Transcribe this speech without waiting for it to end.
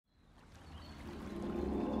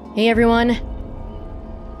Hey everyone!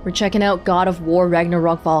 We're checking out God of War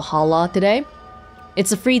Ragnarok Valhalla today.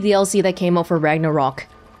 It's a free DLC that came out for Ragnarok.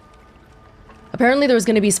 Apparently there's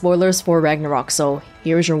gonna be spoilers for Ragnarok, so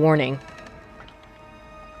here's your warning.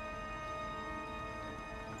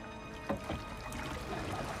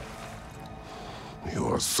 You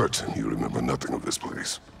are certain you remember nothing of this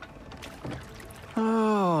place?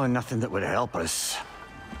 Oh, nothing that would help us.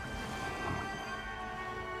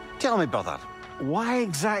 Tell me, brother, why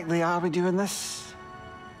exactly are we doing this?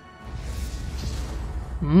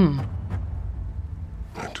 I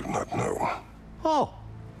do not know. Oh,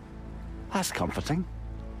 that's comforting.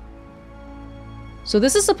 So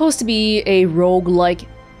this is supposed to be a roguelike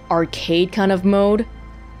arcade kind of mode,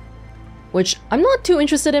 which I'm not too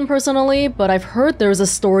interested in personally, but I've heard there's a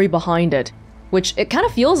story behind it, which it kind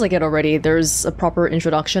of feels like it already. There's a proper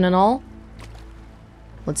introduction and all.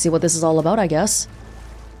 Let's see what this is all about, I guess.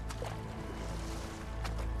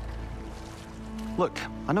 Look,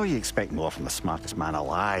 I know you expect more from the smartest man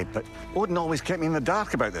alive, but Odin always kept me in the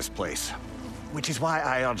dark about this place. Which is why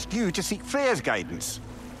I urged you to seek Freya's guidance.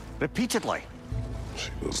 Repeatedly.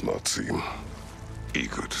 She does not seem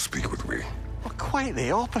eager to speak with me. Well, quite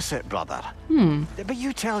the opposite, brother. But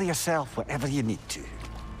you tell yourself whatever you need to.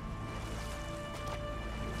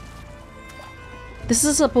 This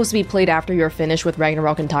is supposed to be played after you're finished with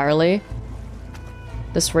Ragnarok entirely.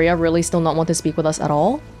 Does Freya really still not want to speak with us at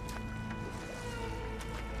all?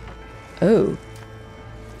 Oh.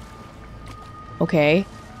 Okay.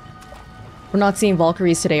 We're not seeing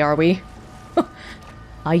Valkyries today, are we?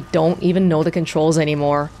 I don't even know the controls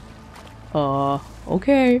anymore.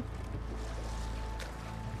 Okay.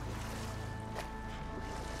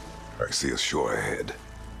 I see a shore ahead.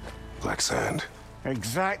 Black sand.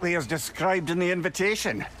 Exactly as described in the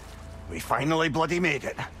invitation. We finally bloody made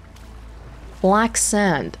it. Black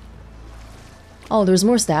sand. Oh, there's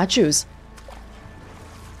more statues.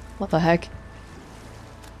 What the heck?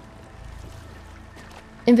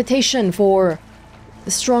 Invitation for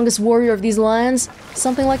the strongest warrior of these lands?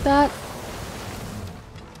 Something like that?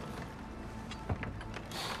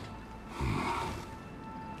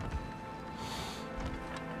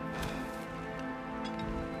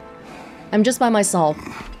 I'm just by myself.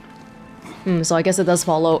 So I guess it does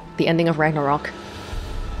follow the ending of Ragnarok.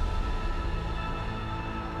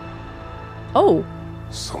 Oh!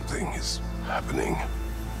 Something is happening.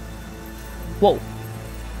 Whoa.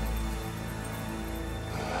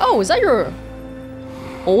 Oh, is that your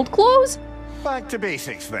old clothes? Back to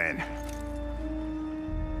basics then.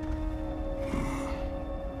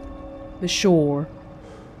 Sure.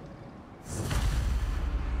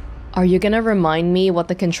 Are you gonna remind me what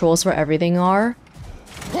the controls for everything are?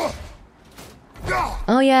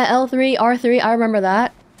 Oh yeah, L3, R3, I remember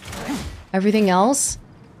that. Everything else?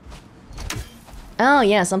 Oh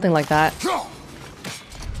yeah, something like that.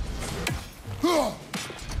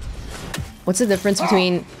 What's the difference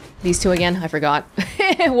between these two again? I forgot.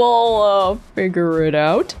 We'll figure it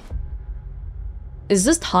out. Is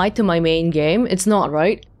this tied to my main game? It's not,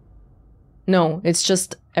 right? No, it's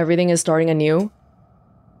just everything is starting anew.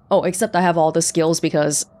 Oh, except I have all the skills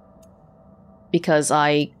because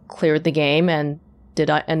I cleared the game, and did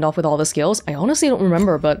I end off with all the skills? I honestly don't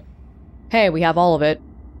remember, but hey, we have all of it.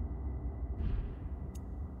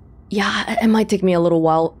 Yeah, it might take me a little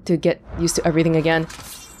while to get used to everything again.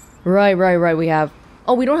 Right, we have...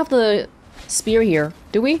 Oh, we don't have the spear here,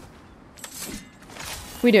 do we?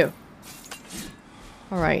 We do.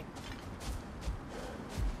 Alright.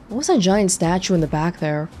 What was that giant statue in the back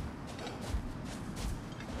there?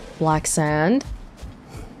 Black sand.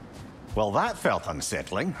 Well, that felt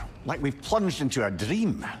unsettling. Like we've plunged into a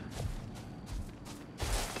dream.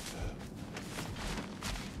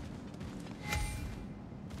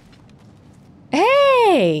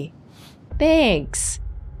 Hey! Thanks.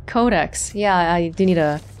 Codex. Yeah, I do need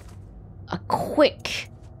a quick...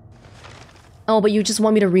 Oh, but you just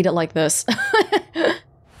want me to read it like this. I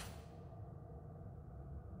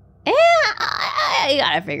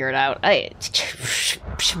gotta figure it out.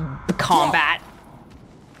 Combat.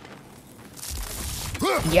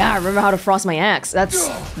 Yeah, I remember how to frost my axe. That's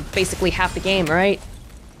basically half the game, right?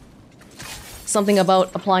 Something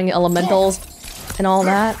about applying elementals and all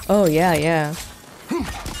that. Oh, yeah.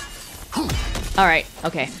 Alright,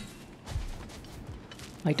 okay.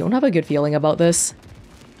 I don't have a good feeling about this.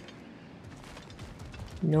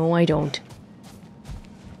 No, I don't.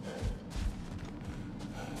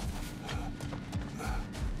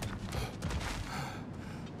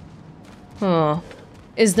 Huh.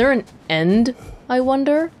 Is there an end, I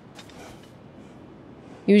wonder?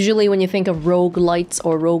 Usually when you think of roguelites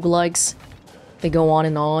or roguelikes, they go on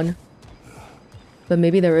and on. but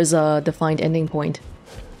maybe there is a defined ending point.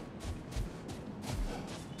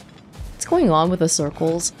 What's going on with the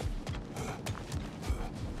circles?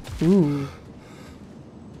 Ooh.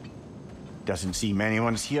 Doesn't seem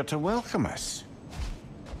anyone's here to welcome us.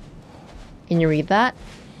 Can you read that?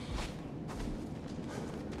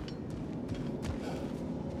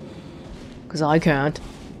 Because I can't.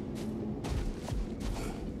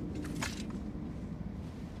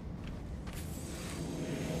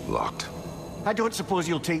 Locked. I don't suppose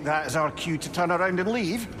you'll take that as our cue to turn around and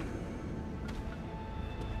leave?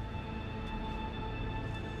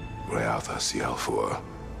 Reatha Sialfor,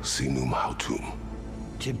 Sinum Hautum.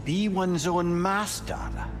 To be one's own master.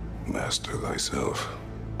 Master thyself.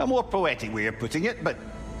 A more poetic way of putting it, but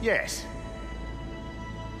yes.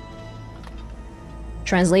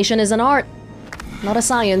 Translation is an art, not a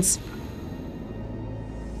science.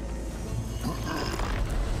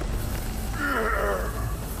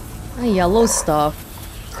 Yellow stuff.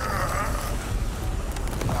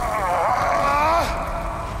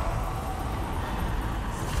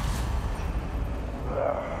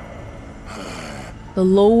 The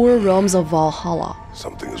lower realms of Valhalla.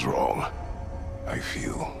 Something is wrong. I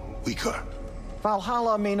feel weaker.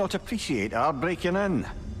 Valhalla may not appreciate our breaking in.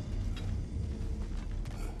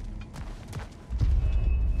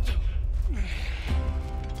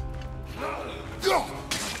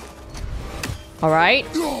 All right.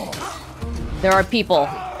 There are people.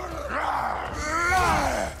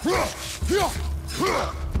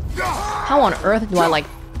 How on earth do I, like,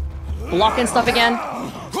 block and stuff again?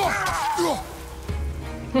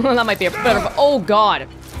 That might be a bit of a... Oh, God.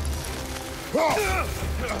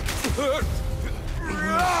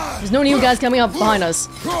 There's no new guys coming up behind us.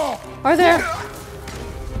 Are there?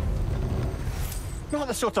 Not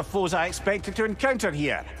the sort of foes I expected to encounter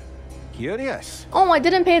here. Curious. Oh, I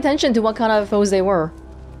didn't pay attention to what kind of foes they were.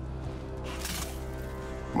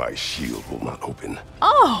 My shield will not open.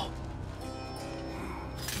 Oh!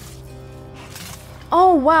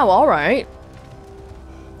 Oh, wow, alright.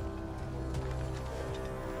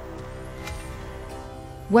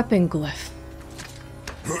 Weapon glyph.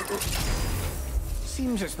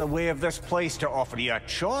 Seems it's the way of this place to offer you a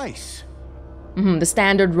choice. The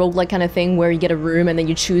standard roguelike kind of thing where you get a room and then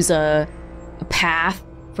you choose a path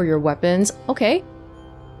for your weapons. Okay.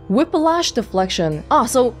 Whiplash deflection. Ah,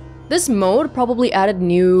 so this mode probably added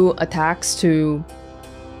new attacks to...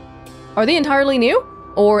 Are they entirely new?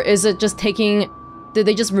 Or is it just taking... Did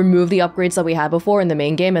they just remove the upgrades that we had before in the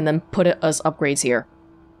main game and then put it as upgrades here?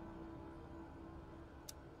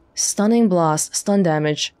 Stunning blast, stun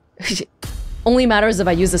damage. Only matters if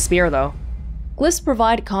I use the spear though. Glyphs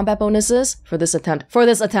provide combat bonuses for this attempt.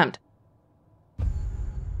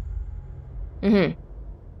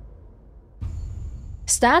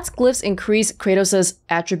 Stats glyphs increase Kratos'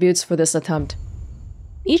 attributes for this attempt.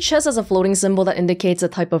 Each chest has a floating symbol that indicates a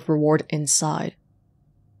type of reward inside.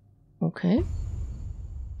 Okay.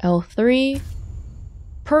 L3.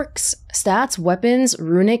 Perks, stats, weapons,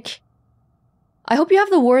 runic. I hope you have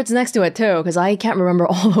the words next to it too, because I can't remember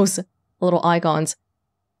all those little icons.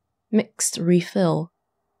 Mixed refill.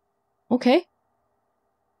 Okay.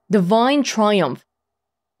 Divine Triumph.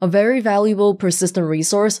 A very valuable persistent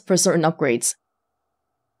resource for certain upgrades.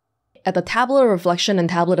 At the Tablet of Reflection and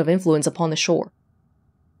Tablet of Influence upon the shore.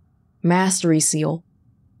 Mastery Seal.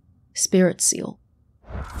 Spirit Seal.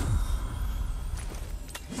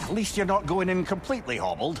 At least you're not going in completely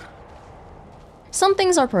hobbled. Some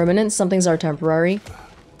things are permanent, some things are temporary.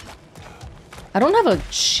 I don't have a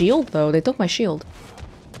shield though, they took my shield.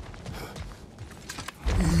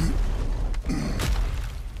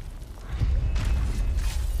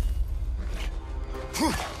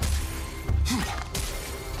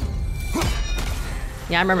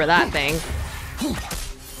 Yeah, I remember that thing.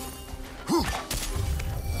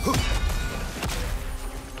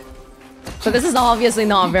 But this is obviously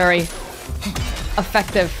not very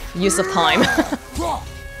effective use of time.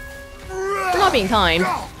 We're not being kind.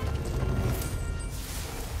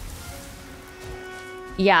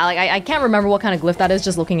 Yeah, like I can't remember what kind of glyph that is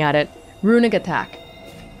just looking at it. Runic attack.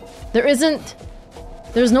 There's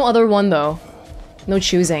no other one though. No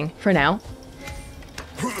choosing for now.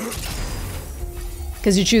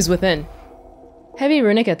 Because you choose within. Heavy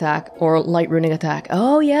runic attack or light runic attack.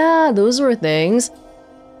 Oh yeah, those were things.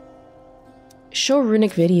 Show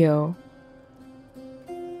runic video.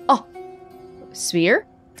 Oh, spear?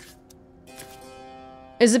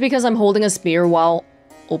 Is it because I'm holding a spear while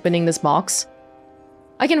opening this box?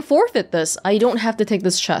 I can forfeit this. I don't have to take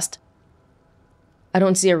this chest. I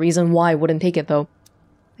don't see a reason why I wouldn't take it though.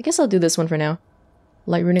 I guess I'll do this one for now.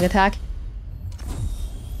 Light runic attack.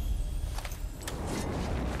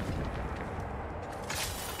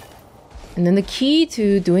 And then the key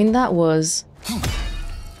to doing that was...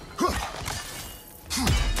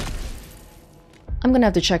 I'm gonna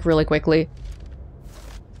have to check really quickly.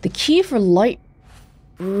 The key for light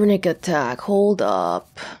runic attack. Hold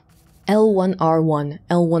up. L1 R1,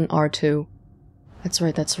 L1 R2. That's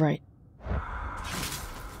right, that's right.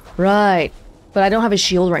 Right. But I don't have a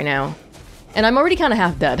shield right now. And I'm already kind of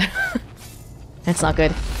half dead. That's not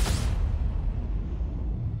good.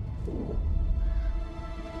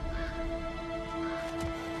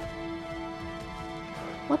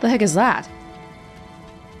 What the heck is that?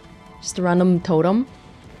 Just a random totem?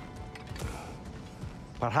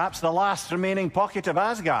 Perhaps the last remaining pocket of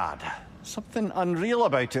Asgard. Something unreal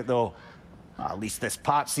about it, though. At least this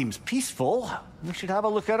part seems peaceful. We should have a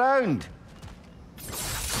look around.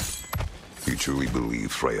 You truly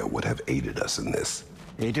believe Freya would have aided us in this?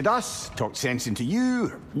 Aided us, talked sense into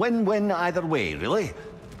you. Win-win either way, really.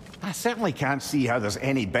 I certainly can't see how there's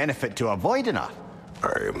any benefit to avoiding her.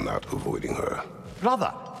 I am not avoiding her.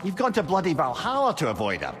 Brother, you've gone to bloody Valhalla to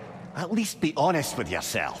avoid her. At least be honest with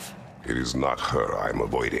yourself. It is not her I'm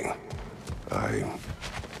avoiding. I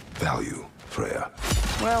value Freya.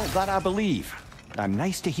 Well, that I believe. I'm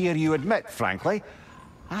nice to hear you admit, frankly.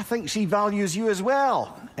 I think she values you as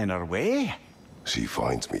well, in her way. She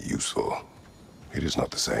finds me useful. It is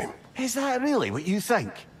not the same. Is that really what you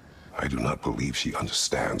think? I do not believe she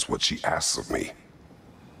understands what she asks of me.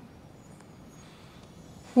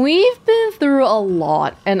 We've been through a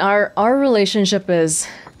lot, and our relationship is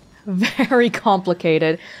very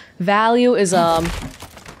complicated. Value is a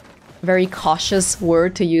very cautious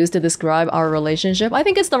word to use to describe our relationship. I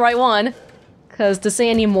think it's the right one, because to say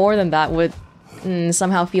any more than that would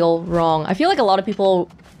somehow feel wrong. I feel like a lot of people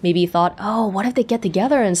maybe thought, oh, what if they get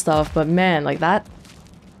together and stuff? But man, like that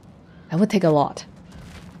would take a lot.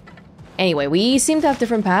 Anyway, we seem to have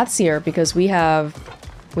different paths here, because we have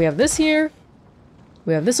this here,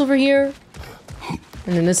 we have this over here,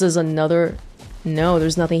 and then this is another... No,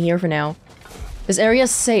 there's nothing here for now. This area is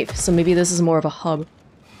safe, so maybe this is more of a hub.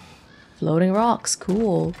 Floating rocks,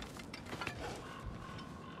 cool.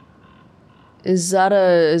 Is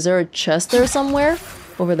there a chest there somewhere?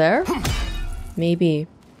 Over there? Maybe.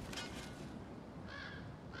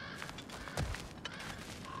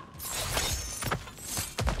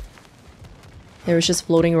 There's just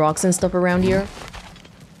floating rocks and stuff around here.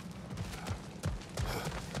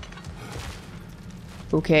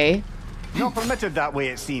 Okay. Not permitted that way,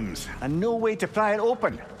 it seems, and no way to pry it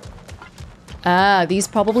open. Ah, these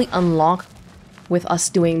probably unlock with us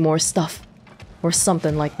doing more stuff. Or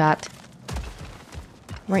something like that.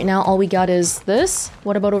 Right now, all we got is this.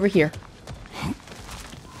 What about over here?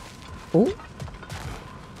 Oh.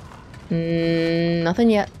 Nothing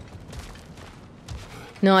yet.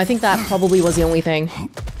 No, I think that probably was the only thing.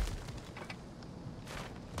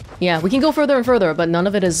 Yeah, we can go further and further, but none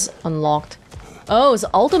of it is unlocked. Oh, so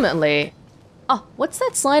ultimately... Oh, what's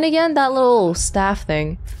that sign again? That little staff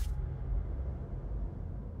thing.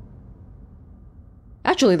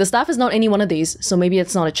 Actually, the staff is not any one of these, so maybe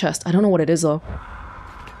it's not a chest. I don't know what it is, though.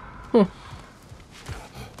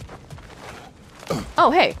 Oh,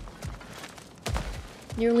 hey!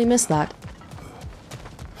 Nearly missed that.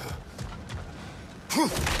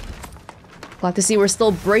 Glad to see we're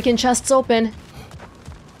still breaking chests open.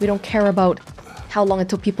 We don't care about how long it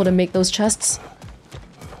took people to make those chests.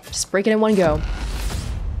 Just break it in one go.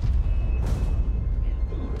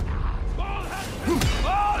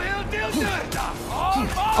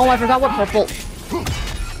 Oh, I forgot what purple.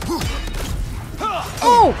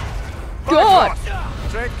 Oh! God!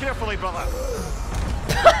 Tread carefully, brother.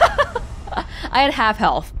 I had half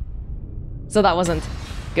health. So that wasn't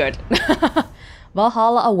good.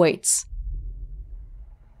 Valhalla awaits.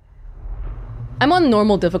 I'm on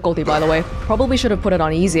normal difficulty, by the way. Probably should have put it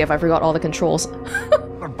on easy if I forgot all the controls.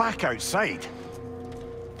 We're back outside.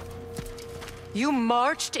 You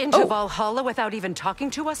marched into Valhalla without even talking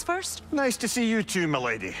to us first? Nice to see you too,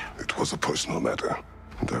 milady. It was a personal matter,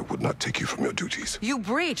 and I would not take you from your duties. You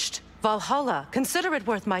breached Valhalla. Consider it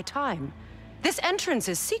worth my time. This entrance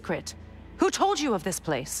is secret. Who told you of this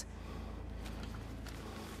place?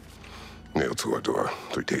 Nailed to our door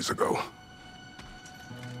 3 days ago.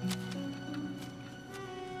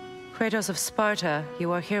 Kratos of Sparta,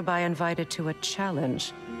 you are hereby invited to a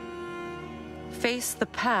challenge. Face the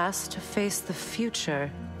past to face the future.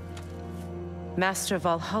 Master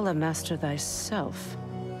Valhalla, master thyself.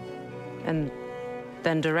 And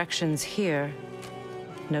then directions here,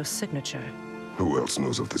 no signature. Who else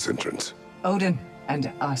knows of this entrance? Odin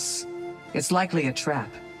and us. It's likely a trap.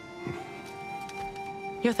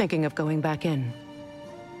 You're thinking of going back in.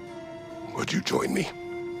 Would you join me?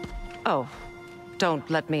 Oh, Don't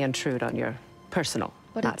let me intrude on your personal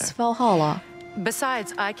But matter. it's Valhalla.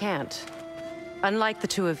 Besides, I can't. Unlike the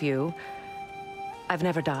two of you, I've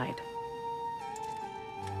never died.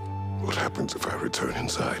 What happens if I return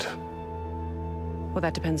inside? Well,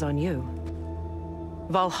 that depends on you.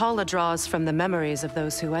 Valhalla draws from the memories of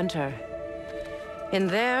those who enter. In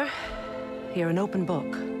there, you're an open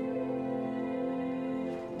book.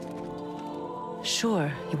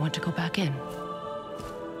 Sure, you want to go back in?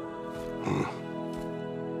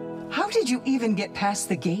 How did you even get past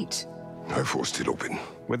the gate? I forced it open.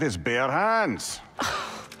 With his bare hands.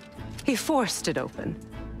 He forced it open.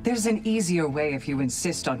 There's an easier way if you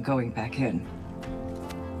insist on going back in.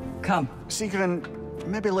 Come. Sigrun,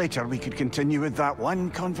 maybe later we could continue with that one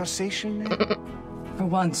conversation. For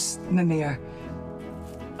once, Mimir,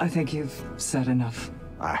 I think you've said enough.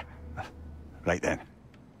 Ah, right then.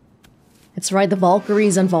 It's right, the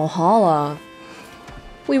Valkyries and Valhalla.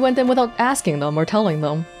 We went in without asking them or telling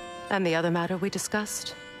them. And the other matter we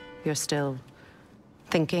discussed? You're still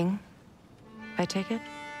thinking, I take it?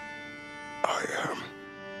 I am.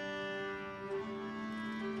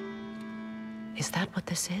 Is that what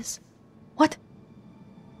this is? What?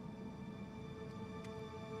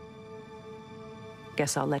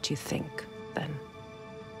 Guess I'll let you think, then.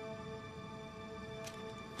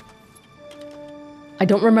 I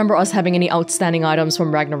don't remember us having any outstanding items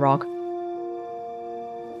from Ragnarok.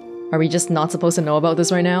 Are we just not supposed to know about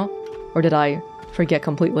this right now? Or did I forget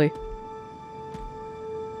completely?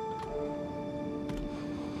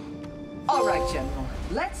 All right, General.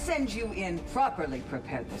 Let's send you in properly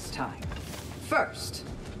prepared this time. First,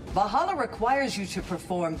 Valhalla requires you to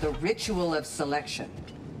perform the ritual of selection.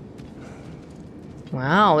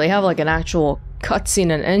 Wow, they have like an actual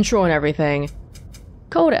cutscene and intro and everything.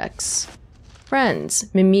 Codex.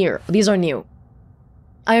 Friends. Mimir. These are new.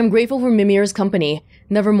 I am grateful for Mimir's company,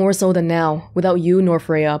 never more so than now, without you nor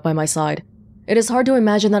Freya by my side. It is hard to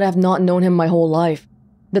imagine that I have not known him my whole life.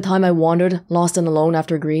 The time I wandered, lost and alone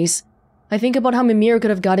after Greece. I think about how Mimir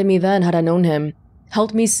could have guided me then had I known him,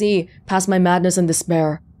 helped me see past my madness and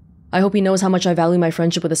despair. I hope he knows how much I value my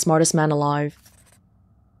friendship with the smartest man alive.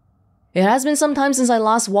 It has been some time since I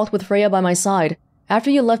last walked with Freya by my side.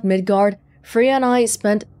 After you left Midgard, Freya and I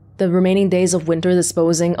spent the remaining days of winter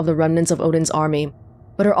disposing of the remnants of Odin's army.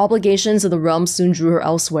 But her obligations to the realm soon drew her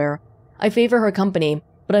elsewhere. I favor her company,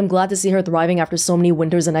 but I'm glad to see her thriving after so many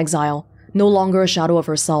winters in exile, no longer a shadow of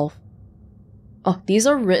herself. Oh, these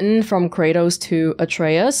are written from Kratos to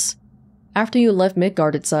Atreus? After you left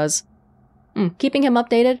Midgard, it says. Keeping him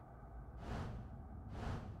updated?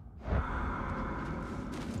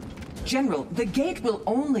 General, the gate will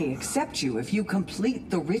only accept you if you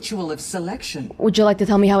complete the ritual of selection. Would you like to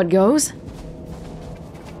tell me how it goes?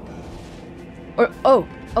 Or, oh,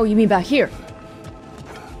 you mean back here?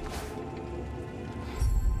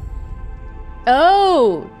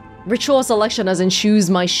 Oh! Ritual selection as in choose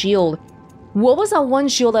my shield. What was that one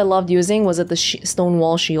shield I loved using? Was it the stone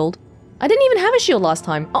wall shield? I didn't even have a shield last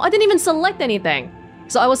time. Oh, I didn't even select anything.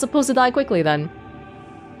 So I was supposed to die quickly then.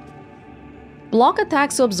 Block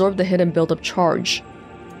attacks to absorb the hit and build up charge.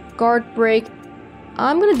 Guard break.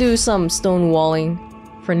 I'm gonna do some stone walling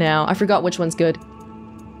for now. I forgot which one's good.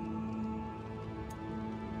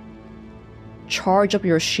 Charge up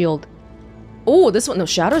your shield. Oh, this one, no,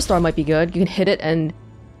 Shatterstar might be good. You can hit it and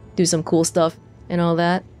do some cool stuff and all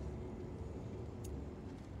that.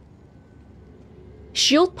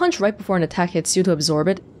 Shield punch right before an attack hits you to absorb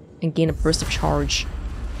it and gain a burst of charge.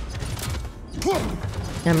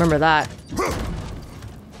 Yeah, remember that.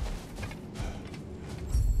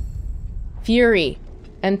 Fury.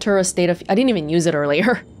 Enter a state of... I didn't even use it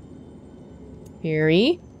earlier.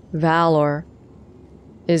 Fury. Valor.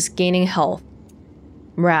 Is gaining health.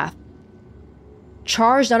 Wrath.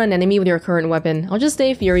 Charge down an enemy with your current weapon. I'll just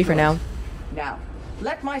stay Fury for now. Now,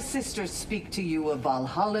 let my sisters speak to you of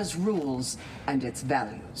Valhalla's rules and its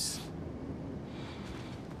values.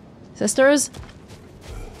 Sisters?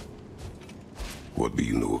 What do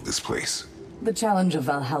you know of this place? The challenge of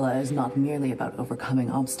Valhalla is not merely about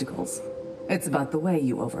overcoming obstacles. It's about the way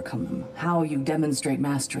you overcome them, how you demonstrate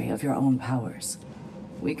mastery of your own powers.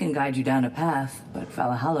 We can guide you down a path, but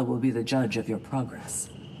Valhalla will be the judge of your progress.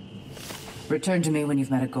 Return to me when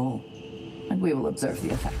you've met a goal, and we will observe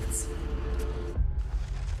the effects.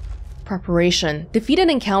 Preparation. Defeat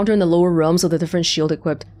an encounter in the lower realms with a different shield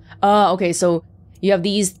equipped. Okay, so you have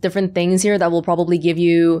these different things here that will probably give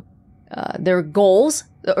you their goals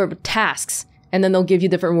or tasks, and then they'll give you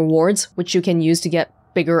different rewards, which you can use to get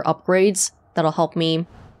bigger upgrades that'll help me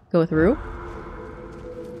go through.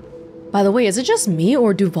 By the way, is it just me,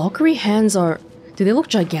 or do Valkyrie hands do they look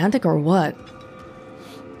gigantic or what?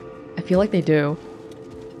 I feel like they do.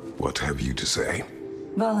 What have you to say?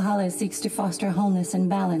 Valhalla seeks to foster wholeness and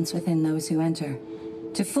balance within those who enter.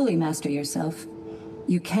 To fully master yourself,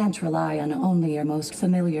 you can't rely on only your most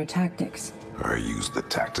familiar tactics. I use the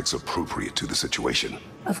tactics appropriate to the situation.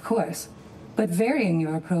 Of course, but varying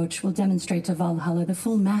your approach will demonstrate to Valhalla the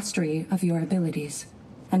full mastery of your abilities,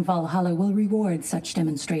 and Valhalla will reward such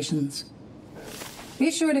demonstrations.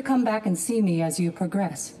 Be sure to come back and see me as you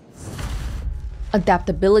progress.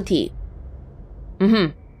 Adaptability.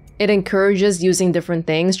 It encourages using different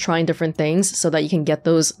things, trying different things, so that you can get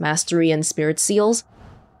those mastery and spirit seals.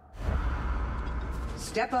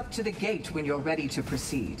 Step up to the gate when you're ready to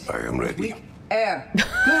proceed. I am ready. Air,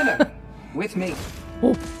 Gunnar, with me.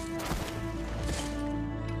 Oh.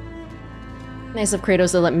 Nice of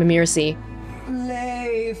Kratos to let Mimir see.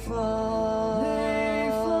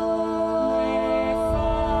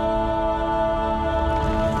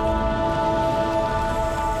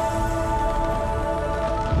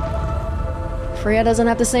 Freya doesn't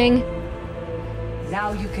have to sing.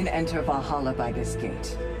 Now you can enter Valhalla by this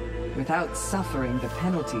gate, without suffering the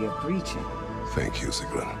penalty of breaching. Thank you,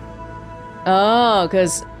 Sigrun. Oh,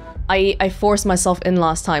 because I forced myself in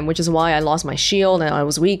last time, which is why I lost my shield and I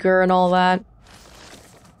was weaker and all that.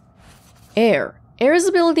 Air. Air's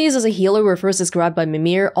abilities as a healer were first described by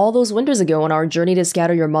Mimir all those winters ago on our journey to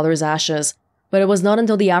scatter your mother's ashes, but it was not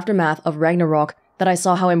until the aftermath of Ragnarok that I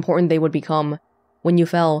saw how important they would become. When you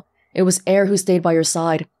fell, it was Air who stayed by your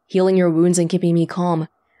side, healing your wounds and keeping me calm,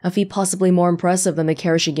 a feat possibly more impressive than the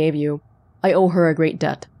care she gave you. I owe her a great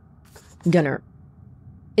debt. Gunnar.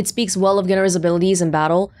 It speaks well of Gunnar's abilities in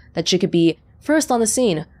battle that she could be first on the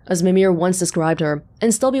scene, as Mimir once described her,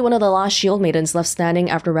 and still be one of the last shield maidens left standing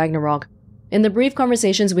after Ragnarok. In the brief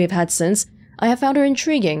conversations we have had since, I have found her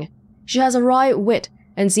intriguing. She has a wry wit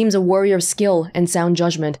and seems a warrior of skill and sound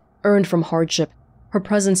judgment, earned from hardship. Her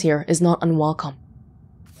presence here is not unwelcome.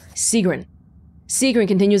 Sigrun. Sigrun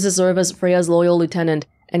continues to serve as Freya's loyal lieutenant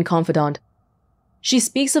and confidant. She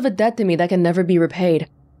speaks of a debt to me that can never be repaid,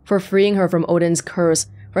 for freeing her from Odin's curse,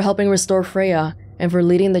 for helping restore Freya, and for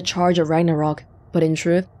leading the charge at Ragnarok. But in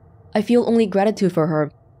truth, I feel only gratitude for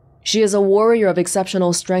her. She is a warrior of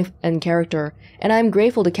exceptional strength and character, and I am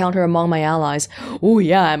grateful to count her among my allies. Oh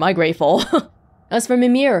yeah, am I grateful. As for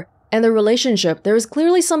Mimir and their relationship, there is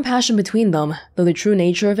clearly some passion between them, though the true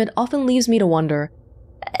nature of it often leaves me to wonder.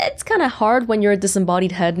 It's kind of hard when you're a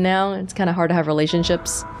disembodied head now. It's kind of hard to have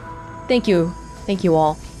relationships. Thank you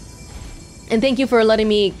all. And thank you for letting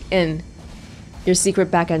me in your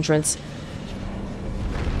secret back entrance.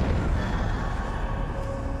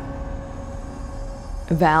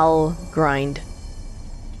 Val grind.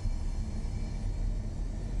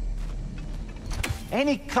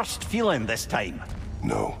 Any cursed feeling this time?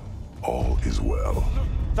 No, all is well.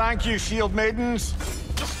 Thank you, shield maidens.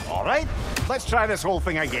 All right, let's try this whole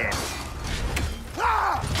thing again.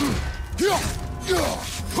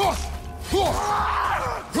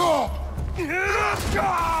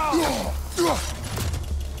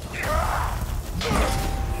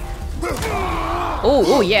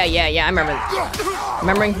 Oh, yeah, I remember.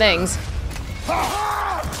 Remembering things.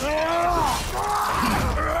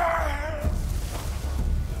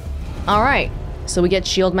 Alright, so we get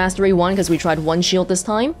shield mastery 1 because we tried one shield this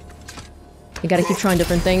time. You gotta keep trying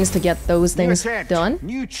different things to get those things done.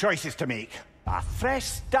 New choices to make. A fresh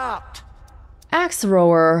start. Axe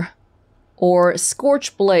thrower. Or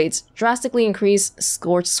scorch blades. Drastically increase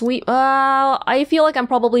scorch sweep. I feel like I'm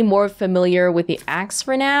probably more familiar with the axe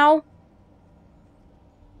for now.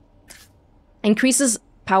 Increases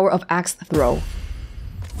power of axe throw.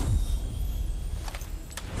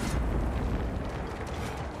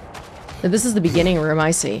 This is the beginning room,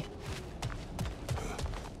 I see.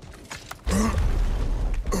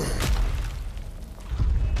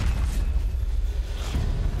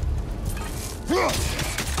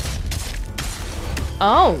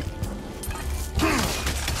 Oh!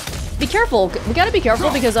 Be careful! We gotta be careful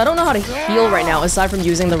because I don't know how to heal right now aside from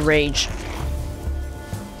using the rage.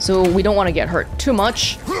 So we don't want to get hurt too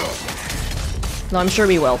much. No, I'm sure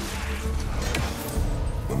we will.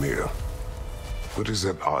 Mimir, what is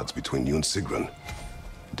at odds between you and Sigrun?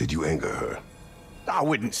 Did you anger her? I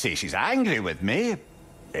wouldn't say she's angry with me.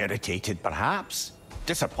 Irritated, perhaps.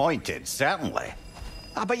 Disappointed, certainly.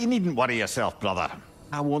 But you needn't worry yourself, brother.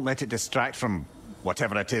 I won't let it distract from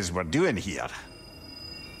whatever it is we're doing here.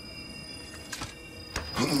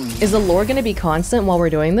 Is the lore gonna be constant while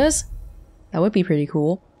we're doing this? That would be pretty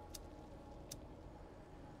cool.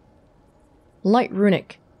 Light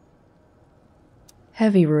runic.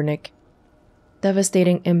 Heavy runic.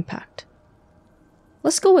 Devastating impact.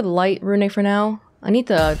 Let's go with light runic for now. I need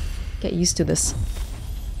to get used to this.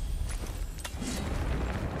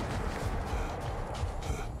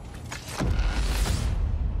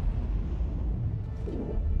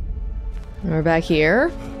 We're back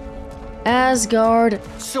here. Asgard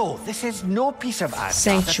So, this is no piece of Asgard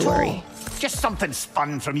Sanctuary. at all. Just something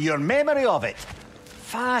spun from your memory of it.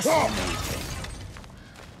 Fascinating.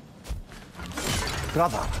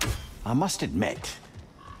 Brother, I must admit,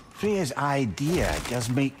 Freya's idea does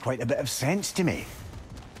make quite a bit of sense to me.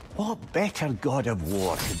 What better god of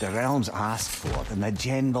war could the realms ask for than the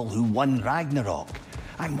general who won Ragnarok,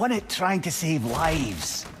 and won it trying to save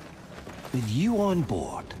lives? With you on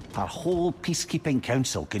board, our whole peacekeeping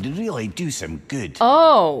council could really do some good.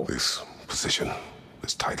 Oh! This position,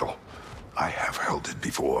 this title, I have held it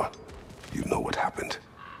before. You know what happened.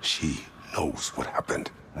 She knows what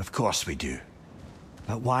happened. Of course we do.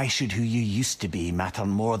 But why should who you used to be matter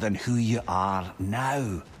more than who you are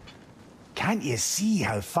now? Can't you see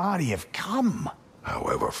how far you've come?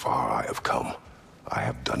 However far I have come, I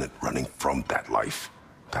have done it running from that life,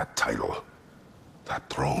 that title, that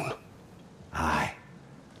throne. Aye.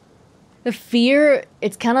 The fear,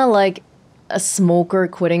 it's kind of like a smoker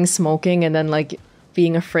quitting smoking and then like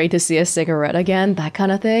being afraid to see a cigarette again, that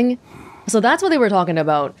kind of thing. So that's what they were talking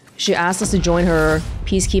about. She asked us to join her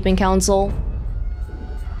peacekeeping council.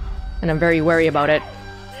 And I'm very wary about it.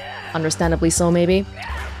 Understandably so, maybe.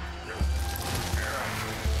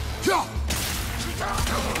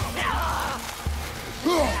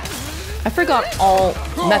 I forgot all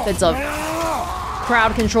methods of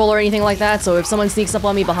crowd control or anything like that, so if someone sneaks up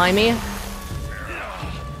on me behind me,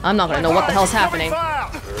 I'm not gonna know what the hell's happening.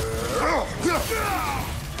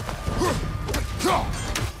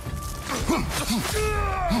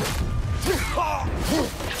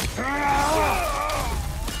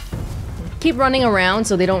 Keep running around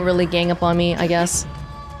so they don't really gang up on me, I guess.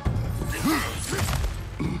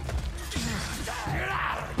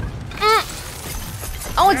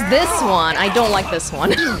 Oh, it's this one. I don't like this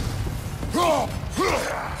one.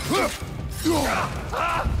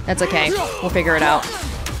 That's okay. We'll figure it out.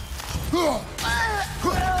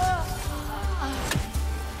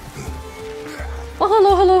 Oh,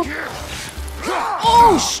 hello, hello.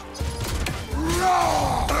 Oh,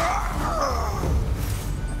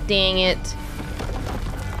 dang it.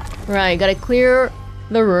 Right, gotta clear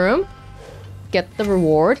the room, get the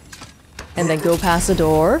reward, and then go past the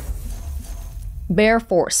door. Bare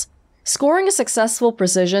force. Scoring a successful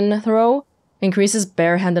precision throw increases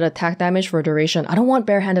barehanded attack damage for a duration. I don't want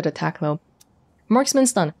barehanded attack though. Marksman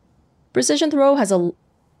stun. Precision throw has a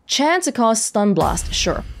chance to cause stun blast.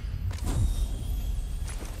 Sure.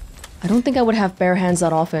 I don't think I would have bare hands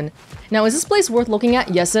that often. Now, is this place worth looking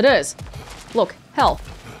at? Yes, it is. Look, health.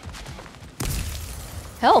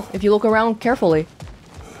 Health, if you look around carefully.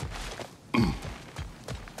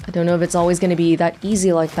 I don't know if it's always going to be that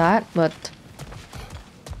easy like that, but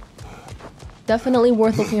definitely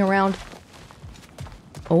worth looking around.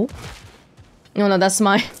 Oh. No, that's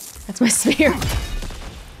my spear.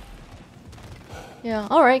 Yeah,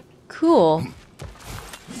 alright, cool.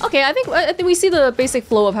 Okay, I think we see the basic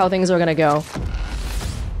flow of how things are gonna go.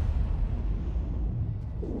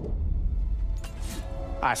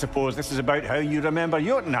 I suppose this is about how you remember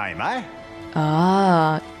Jotunheim, eh?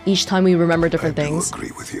 Ah, each time we remember different things. I do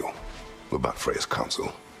agree with you about Freya's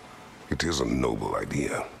council. It is a noble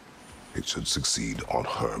idea. It should succeed on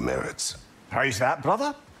her merits. How's that,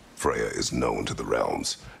 brother? Freya is known to the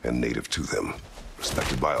realms and native to them,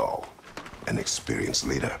 respected by all, an experienced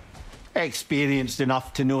leader. Experienced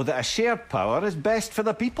enough to know that a shared power is best for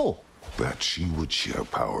the people. That she would share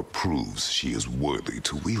power proves she is worthy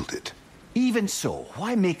to wield it. Even so,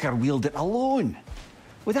 why make her wield it alone?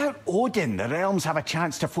 Without Odin, the realms have a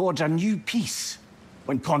chance to forge a new peace.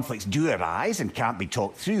 When conflicts do arise and can't be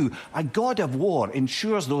talked through, a god of war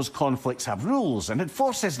ensures those conflicts have rules and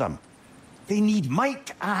enforces them. They need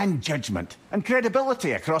might and judgment and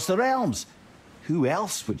credibility across the realms. Who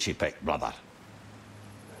else would she pick, brother?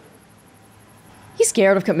 He's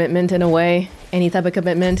scared of commitment in a way. Any type of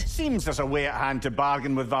commitment. Seems there's a way at hand to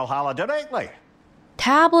bargain with Valhalla directly.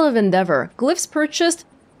 Tablet of Endeavor. Glyphs purchased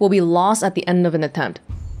will be lost at the end of an attempt.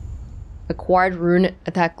 Acquired rune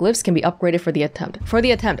attack glyphs can be upgraded for the attempt. For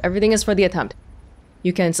the attempt. Everything is for the attempt.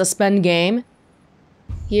 You can suspend game.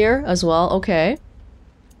 Here as well. Okay.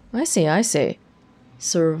 I see.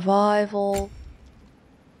 Survival.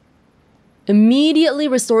 Immediately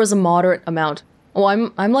restores a moderate amount. Oh,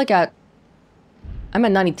 I'm at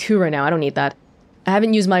 92 right now. I don't need that. I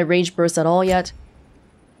haven't used my rage burst at all yet.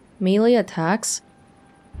 Melee attacks.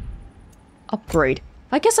 Upgrade.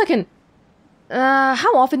 I guess I can...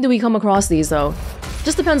 how often do we come across these, though?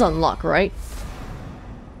 Just depends on luck, right?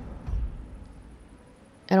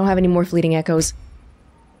 I don't have any more fleeting echoes.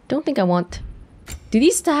 Don't think I want... Do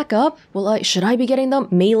these stack up? Should I be getting them?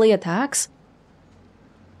 Melee attacks?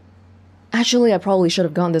 Actually, I probably should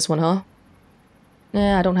have gotten this one, huh?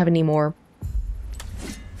 Nah, I don't have any more.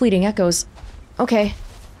 Fleeting echoes. Okay.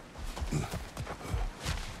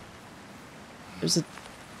 There's a...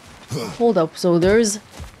 Hold up, so there's...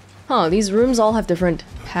 Huh, these rooms all have different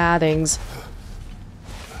pathings.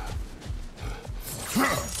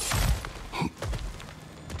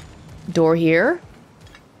 Door here.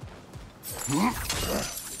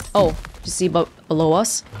 Oh, you see below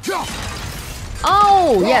us?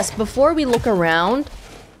 Oh, yes, before we look around,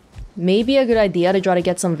 maybe a good idea to try to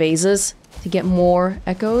get some vases to get more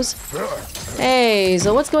echoes. Hey,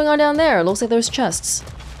 so what's going on down there? Looks like there's chests.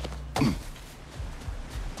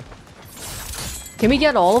 Can we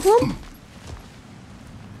get all of them?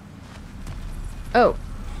 Oh.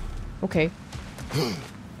 Okay.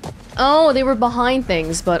 Oh, they were behind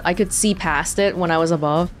things, but I could see past it when I was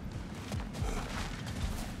above.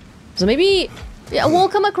 So maybe... Yeah, we'll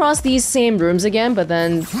come across these same rooms again, but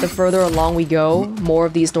then the further along we go, more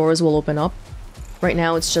of these doors will open up. Right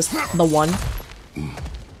now, it's just the one.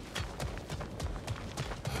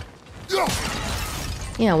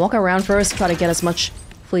 Yeah, walk around first, try to get as much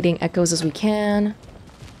fleeting echoes as we can.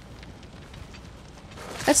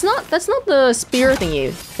 That's not the spear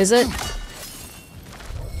thingy, is it?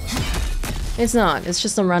 It's not, it's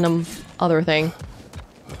just some random other thing.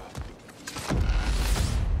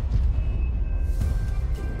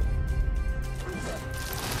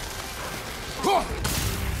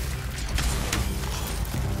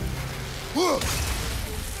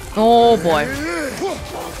 Oh boy.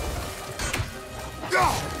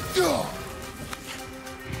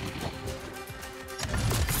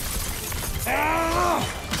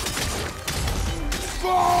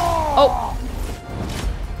 Oh.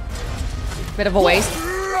 Bit of a waste.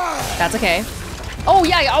 That's okay. Oh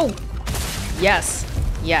yeah, oh. Yes.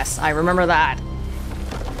 Yes, I remember that.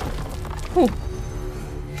 Whew.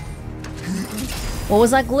 What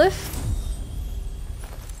was that glyph?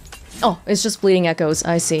 Oh, it's just fleeting echoes,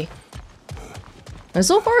 I see. And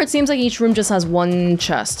so far it seems like each room just has one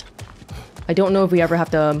chest. I don't know if we ever have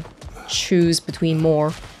to choose between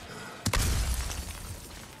more.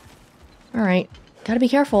 Alright, gotta be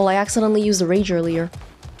careful, I accidentally used the rage earlier.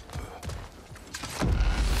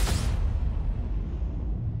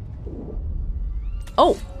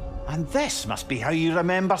 Oh! And this must be how you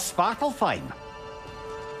remember Svartalfheim.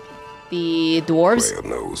 The dwarves? Freya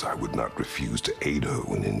knows I would not refuse to aid her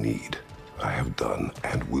when in need. I have done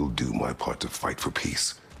and will do my part to fight for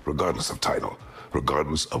peace, regardless of title,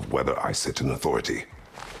 regardless of whether I sit in authority.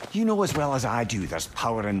 You know as well as I do there's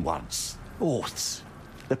power in words, oaths.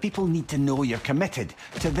 The people need to know you're committed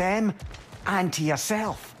to them and to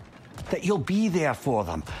yourself. That you'll be there for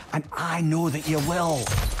them, and I know that you will.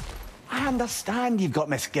 I understand you've got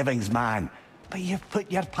misgivings, man, but you've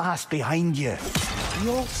put your past behind you. We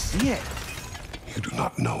all see it. You do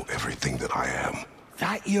not know everything that I am.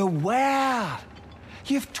 That you were.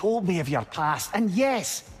 You've told me of your past, and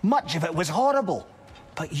yes, much of it was horrible.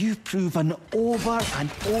 But you've proven over and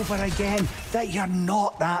over again that you're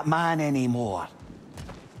not that man anymore.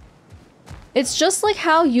 It's just like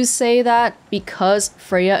how you say that because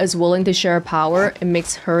Freya is willing to share power, it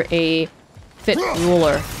makes her a fit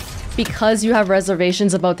ruler. Because you have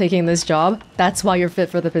reservations about taking this job, that's why you're fit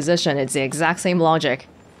for the position. It's the exact same logic.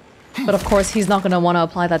 But of course, he's not going to want to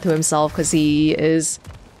apply that to himself because he is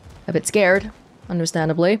a bit scared,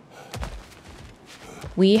 understandably.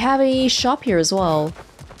 We have a shop here as well.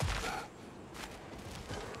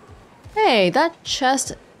 Hey, that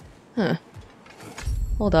chest... Huh.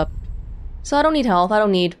 Hold up. So I don't need health, I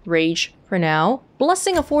don't need rage for now.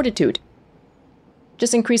 Blessing of Fortitude.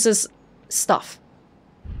 Just increases stuff.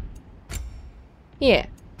 Yeah.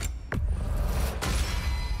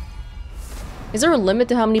 Is there a limit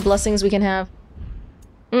to how many blessings we can have?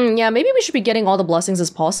 Yeah, maybe we should be getting all the blessings as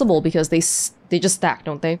possible because they just stack,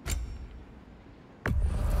 don't they?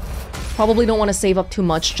 Probably don't want to save up too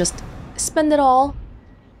much, just spend it all.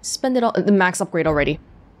 Spend it all. The max upgrade already.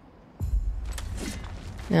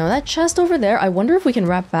 Now that chest over there, I wonder if we can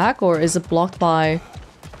wrap back or is it blocked by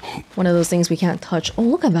one of those things we can't touch? Oh,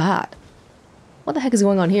 look at that. What the heck is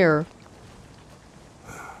going on here?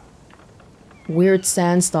 Weird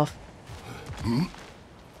sand stuff.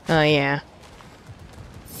 Oh, yeah.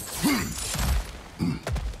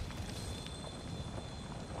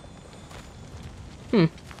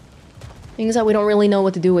 Things that we don't really know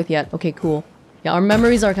what to do with yet. Okay, cool. Yeah, our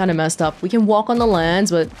memories are kind of messed up. We can walk on the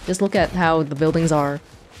lands, but just look at how the buildings are.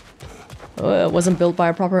 It wasn't built by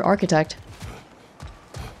a proper architect.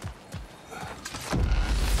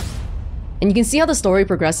 And you can see how the story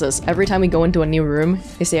progresses. Every time we go into a new room,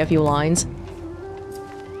 they say a few lines.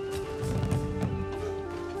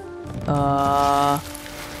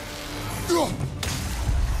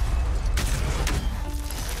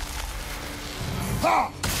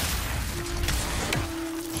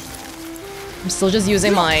 I'm still just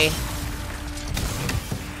using my...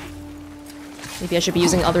 Maybe I should be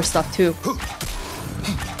using other stuff too.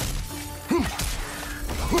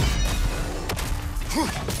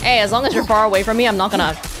 Hey, as long as you're far away from me, I'm not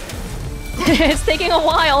gonna... It's taking a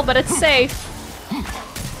while, but it's safe.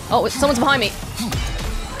 Oh, someone's behind me.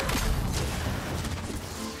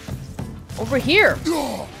 Over here.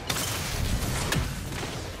 Woo!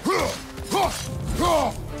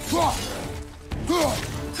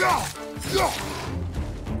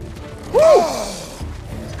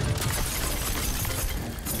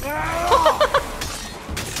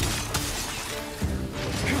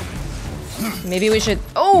 Maybe we should...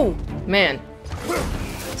 Oh, man.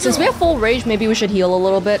 Since we have full rage, maybe we should heal a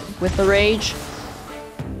little bit with the rage.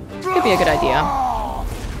 Could be a good idea.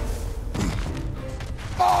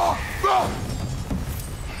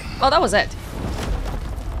 Oh, that was it.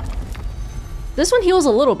 This one heals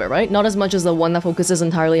a little bit, right? Not as much as the one that focuses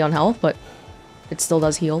entirely on health, but it still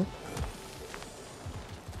does heal.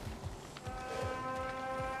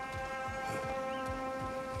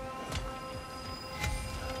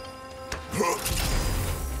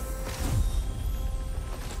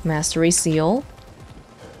 Mastery seal.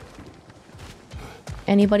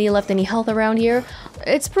 Anybody left any health around here?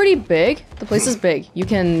 It's pretty big. The place is big. You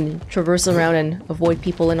can traverse around and avoid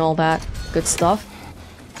people and all that good stuff.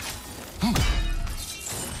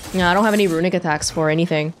 Yeah, I don't have any runic attacks for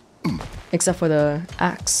anything. Except for the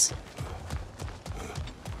axe.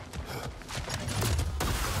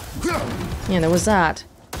 Yeah, there was that.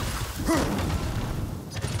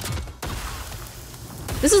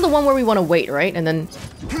 This is the one where we want to wait, right? And then...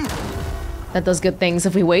 that does good things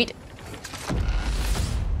if we wait.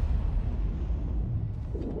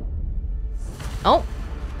 Oh.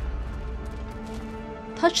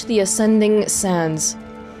 Touch the ascending sands.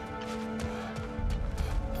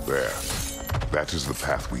 There. That is the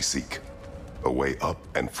path we seek. A way up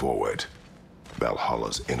and forward.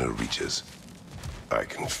 Valhalla's inner reaches. I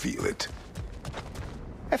can feel it.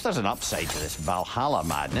 If there's an upside to this Valhalla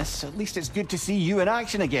madness, at least it's good to see you in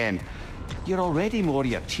action again. You're already more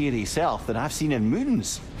your cheery self than I've seen in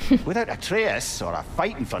moons. Without Atreus or a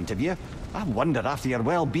fight in front of you, I wonder after your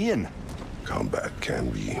well-being. Combat can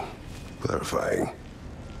be clarifying.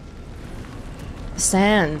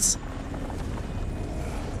 Sands.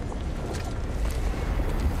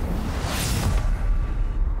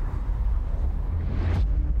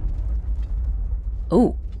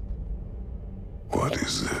 Oh. What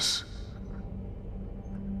is this?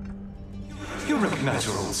 You recognize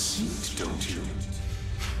your old seat, don't you?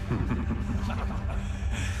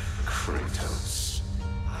 Kratos.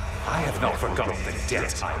 I have not forgotten the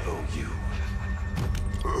debt I owe you.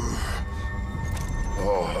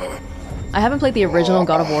 I haven't played the original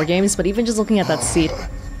God of War games, but even just looking at that seat,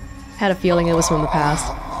 had a feeling it was from the past.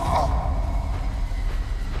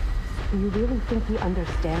 You really think he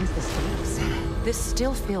understands the stakes? This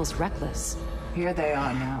still feels reckless. Here they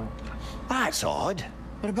are now. That's odd.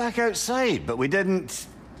 We're back outside, but we didn't,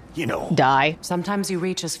 you know. Die. Sometimes you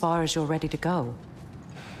reach as far as you're ready to go.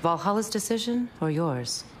 Valhalla's decision or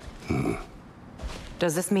yours?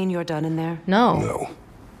 Does this mean you're done in there? No. No.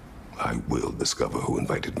 I will discover who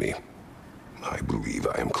invited me. I believe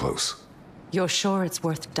I am close. You're sure it's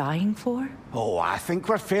worth dying for? Oh, I think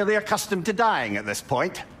we're fairly accustomed to dying at this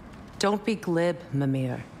point. Don't be glib,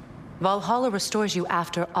 Mimir. Valhalla restores you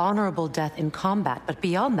after honorable death in combat, but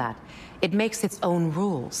beyond that, it makes its own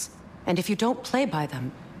rules. And if you don't play by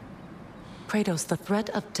them... Kratos, the threat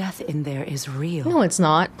of death in there is real. No, it's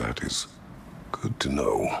not. That is good to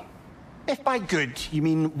know. If by good, you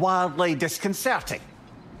mean wildly disconcerting.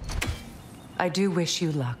 I do wish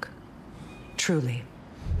you luck. Truly.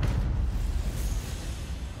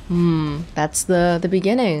 That's the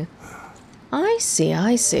beginning. I see,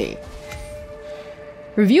 I see.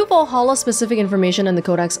 Review Valhalla specific information in the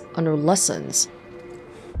codex under lessons.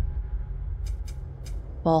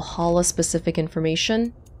 Valhalla specific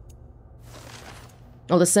information.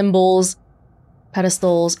 Oh, the symbols,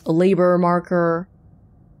 pedestals, a labor marker.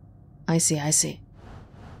 I see, I see.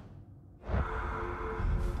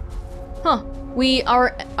 Huh.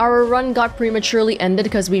 Our run got prematurely ended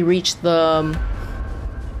because we reached the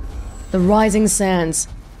rising sands,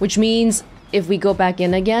 which means if we go back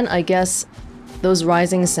in again, I guess those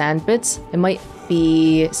rising sand bits, it might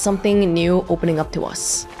be something new opening up to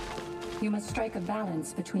us. You must strike a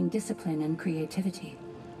balance between discipline and creativity.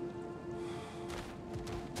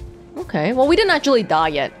 Okay, well we didn't actually die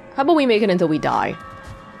yet. How about we make it until we die?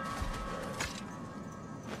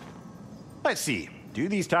 let's see. Do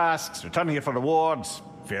these tasks, return here for rewards.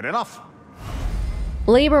 Fair enough.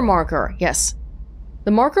 Labor marker, yes.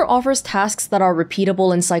 The marker offers tasks that are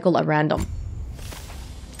repeatable and cycle at random.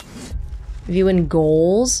 Viewing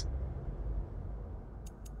goals.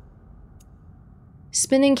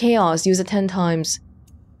 Spinning chaos, use it 10 times.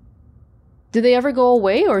 Do they ever go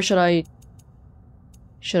away, or should I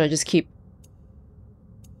just keep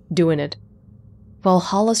doing it?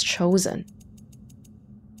 Valhalla's chosen.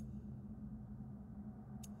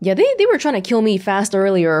 Yeah, they were trying to kill me fast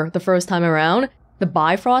earlier the first time around. The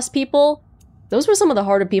Bifrost people, those were some of the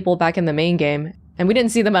harder people back in the main game. And we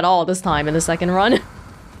didn't see them at all this time in the second run.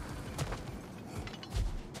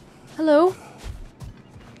 Hello?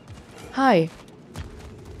 Hi.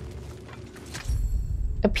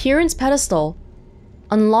 Appearance pedestal.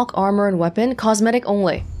 Unlock armor and weapon. Cosmetic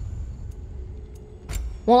only.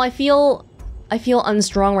 Well, I feel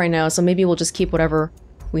unstrong right now, so maybe we'll just keep whatever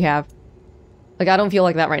we have. Like, I don't feel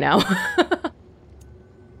like that right now.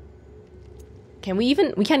 Can we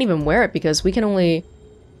even... We can't even wear it because we can only...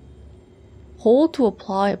 Hold to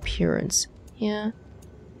apply appearance. Yeah.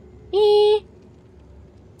 The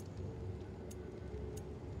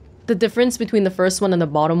difference between the first one and the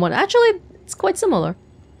bottom one... Actually, it's quite similar.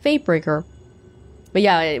 Fatebreaker. But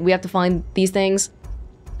yeah, we have to find these things.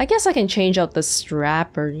 I guess I can change out the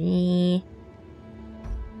strap or...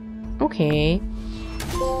 Okay.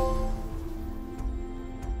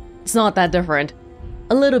 It's not that different.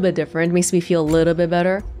 A little bit different. Makes me feel a little bit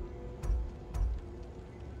better.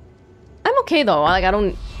 I'm okay though. Like, I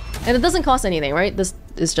don't... And it doesn't cost anything, right? This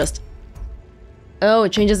is just... Oh,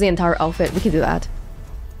 it changes the entire outfit. We can do that.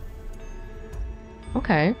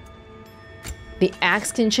 Okay. The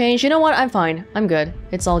axe can change. You know what? I'm fine. I'm good.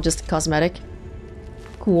 It's all just cosmetic.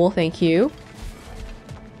 Cool, thank you.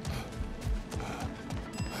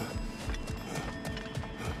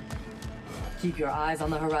 Keep your eyes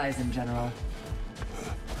on the horizon, General.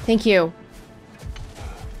 Thank you.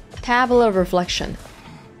 Tableau of reflection.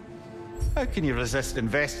 How can you resist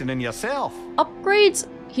investing in yourself? Upgrades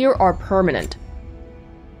here are permanent.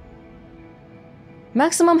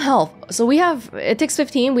 Maximum health. So we have... It takes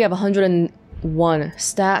 15. We have 101.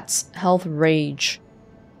 Stats, health, rage.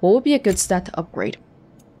 What would be a good stat to upgrade?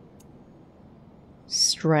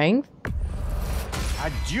 Strength.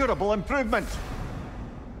 A durable improvement.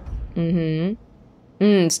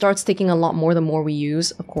 Starts taking a lot more the more we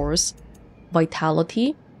use, of course.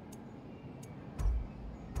 Vitality.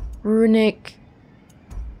 Runic.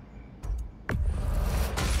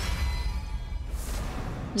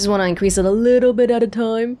 Just want to increase it a little bit at a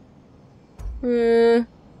time.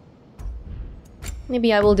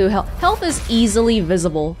 Maybe I will do health. Health is easily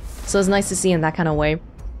visible, so it's nice to see in that kind of way.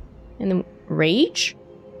 And then rage?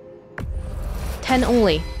 10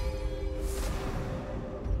 only.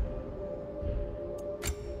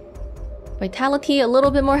 Vitality, a little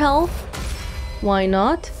bit more health. Why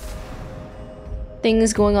not?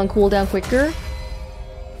 Things going on cooldown quicker.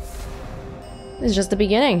 This is just the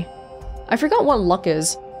beginning. I forgot what luck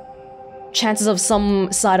is. Chances of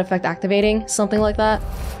some side effect activating, something like that.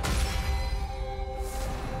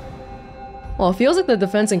 Well, it feels like the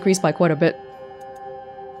defense increased by quite a bit.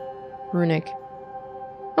 Runic.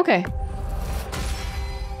 Okay.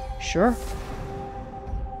 Sure.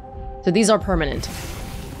 So these are permanent.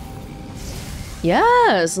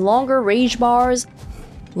 Yes! Longer rage bars.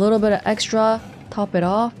 A little bit of extra. Top it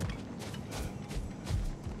off.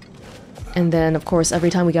 And then, of course, every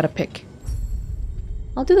time we gotta pick.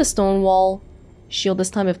 I'll do the Stonewall shield this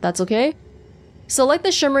time if that's okay. Select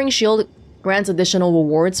the Shimmering Shield grants additional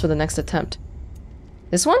rewards for the next attempt.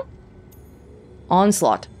 This one?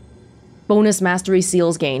 Onslaught. Bonus Mastery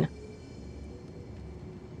Seals gain.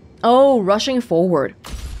 Oh, rushing forward.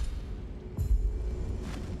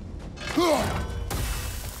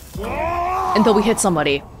 Until we hit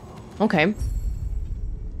somebody. Okay.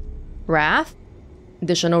 Wrath.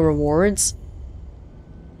 Additional rewards.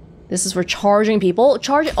 This is for charging people.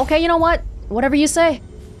 Charge. Okay, you know what? Whatever you say.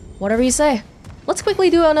 Whatever you say. Let's quickly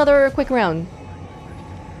do another quick round.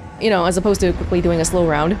 You know, as opposed to quickly doing a slow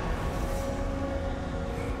round.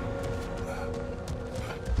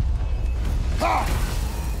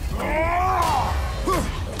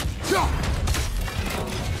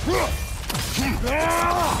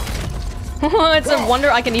 It's a wonder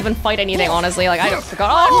I can even fight anything, honestly. Like, I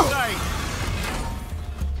forgot. Oh!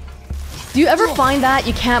 Do you ever find that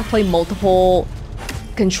you can't play multiple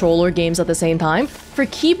controller games at the same time? For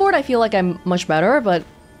keyboard, I feel like I'm much better, but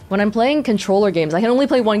when I'm playing controller games, I can only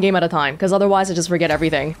play one game at a time, because otherwise I just forget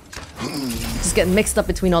everything. Just get mixed up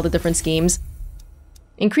between all the different schemes.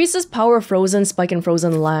 Increases power of Frozen, Spike and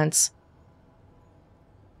Frozen Lance.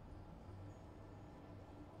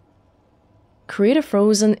 Create a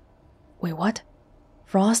frozen... Wait, what?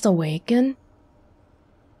 Frost Awaken?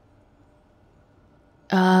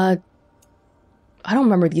 I don't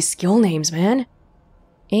remember these skill names, man.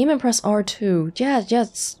 Aim and press R2. Yeah,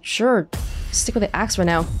 sure. Stick with the axe for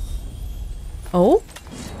now. Oh?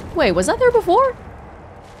 Wait, was that there before?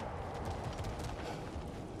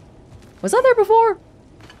 Was that there before?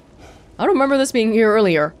 I don't remember this being here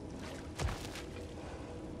earlier.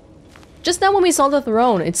 Just now when we saw the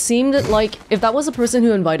throne, it seemed like if that was the person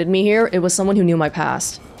who invited me here, it was someone who knew my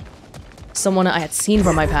past. Someone I had seen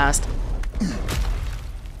from my past.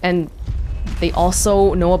 And they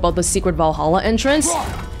also know about the secret Valhalla entrance.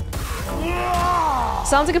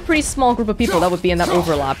 Sounds like a pretty small group of people that would be in that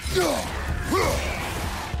overlap.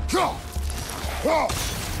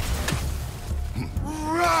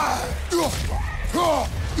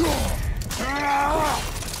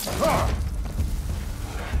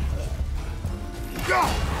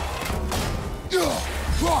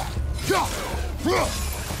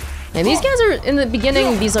 And these guys are, in the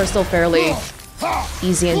beginning, these are still fairly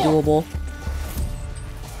easy and doable.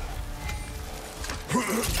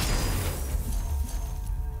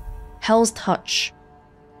 Hell's Touch.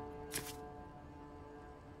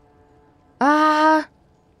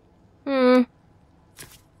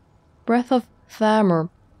 Breath of Thamur.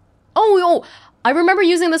 Oh, I remember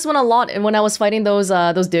using this one a lot when I was fighting those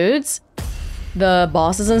dudes. The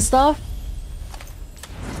bosses and stuff.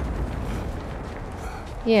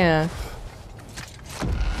 Yeah.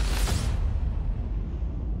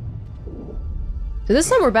 So this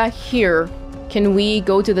time we're back here. Can we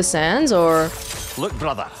go to the sands, or...? Look,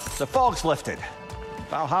 brother, the fog's lifted.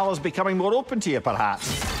 Valhalla's becoming more open to you, perhaps.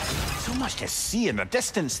 So much to see in the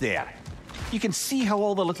distance there. You can see how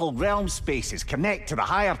all the little realm spaces connect to the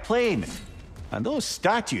higher plane. And those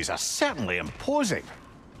statues are certainly imposing.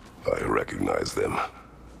 I recognize them.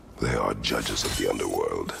 They are judges of the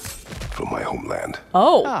underworld, from my homeland.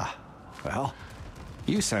 Oh. Ah, well,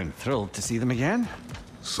 you sound thrilled to see them again.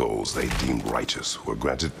 Souls they deemed righteous were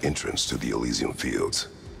granted entrance to the Elysian fields.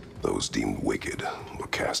 Those deemed wicked were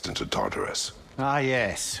cast into Tartarus. Ah,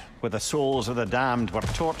 yes, where the souls of the damned were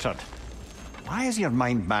tortured. Why has your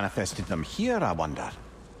mind manifested them here, I wonder?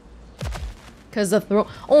 Because the throne...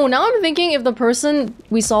 Oh, now I'm thinking if the person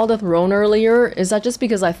we saw the throne earlier, is that just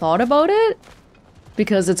because I thought about it?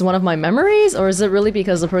 Because it's one of my memories? Or is it really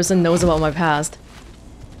because the person knows about my past?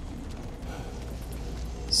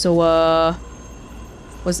 So,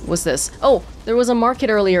 what's this? Oh, there was a market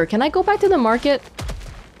earlier. Can I go back to the market?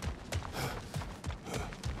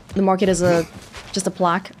 The market is just a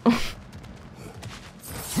plaque.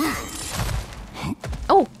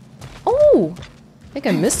 Oh! I think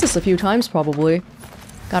I missed this a few times, probably.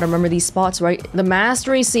 Gotta remember these spots, right? The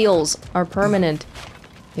mastery seals are permanent.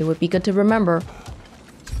 It would be good to remember.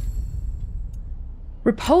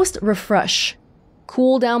 Riposte Refresh.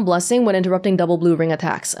 Cooldown blessing when interrupting double blue ring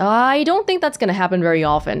attacks. I don't think that's gonna happen very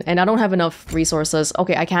often, and I don't have enough resources.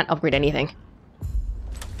 Okay, I can't upgrade anything.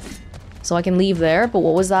 So I can leave there, but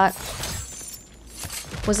what was that?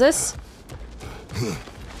 Was this?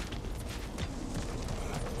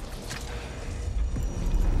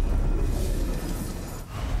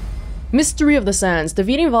 Mystery of the Sands.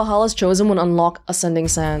 Defeating Valhalla's chosen will unlock Ascending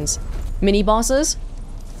Sands. Mini-bosses?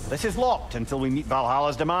 This is locked until we meet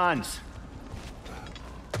Valhalla's demands.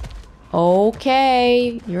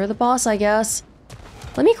 Okay, you're the boss, I guess.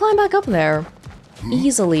 Let me climb back up there.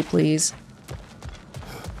 Easily, please.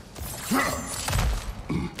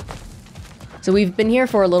 So we've been here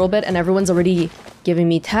for a little bit and everyone's already giving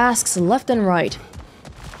me tasks left and right.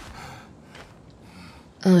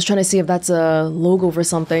 I was trying to see if that's a logo for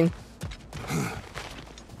something.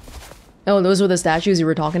 Oh, those were the statues you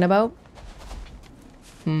were talking about?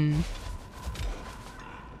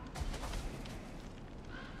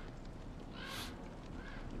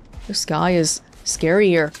 The sky is scary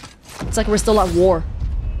here. It's like we're still at war.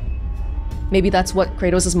 Maybe that's what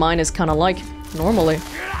Kratos' mind is kind of like, normally.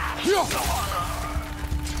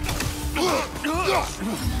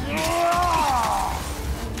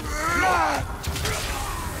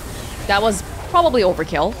 That was probably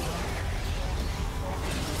overkill.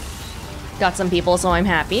 Got some people, so I'm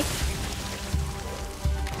happy.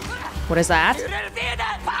 What is that?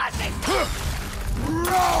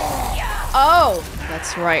 Oh,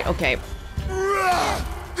 that's right, okay.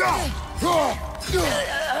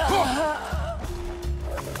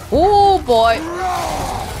 Oh boy.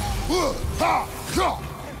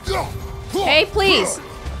 Hey, please.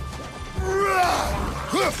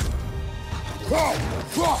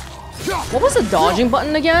 What was the dodging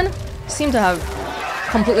button again? Seem to have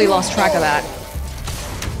completely lost track of that.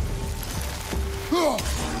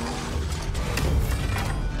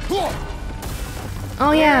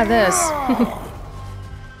 Oh yeah, this.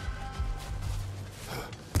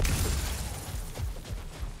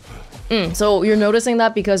 So you're noticing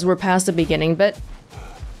that because we're past the beginning bit?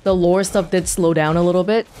 The lore stuff did slow down a little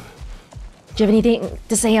bit. Do you have anything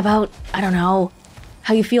to say about, I don't know,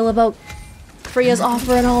 how you feel about Freya's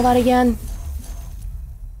offer and all that again?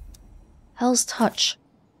 Hell's Touch.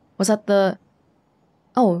 Was that the...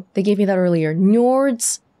 Oh, they gave me that earlier.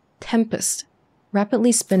 Njord's Tempest.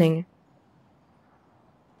 Rapidly spinning.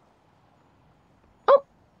 Oh.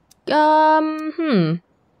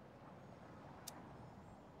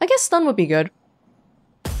 I guess stun would be good.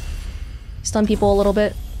 Stun people a little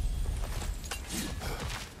bit.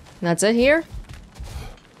 That's it here?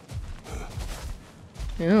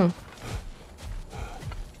 Yeah.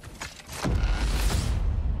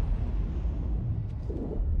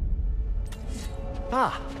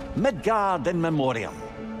 Ah, Midgard in memoriam.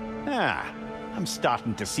 Ah, I'm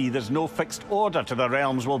starting to see there's no fixed order to the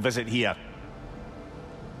realms we'll visit here.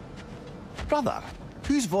 Brother,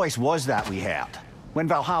 whose voice was that we heard when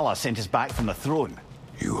Valhalla sent us back from the throne?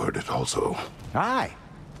 You heard it also. Aye.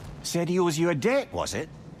 Said he owes you a debt, was it?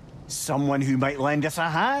 Someone who might lend us a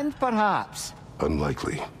hand, perhaps?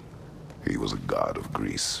 Unlikely. He was a god of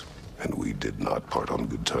Greece, and we did not part on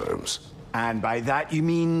good terms. And by that you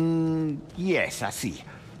mean... Yes, I see.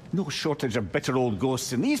 No shortage of bitter old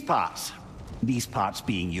ghosts in these parts. These parts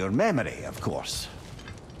being your memory, of course.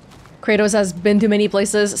 Kratos has been to many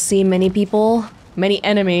places, seen many people, many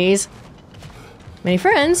enemies, many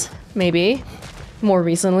friends, maybe. More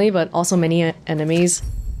recently, but also many enemies.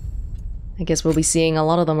 I guess we'll be seeing a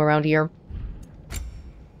lot of them around here.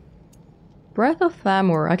 Breath of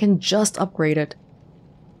Thamur, I can just upgrade it.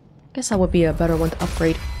 Guess that would be a better one to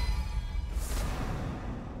upgrade.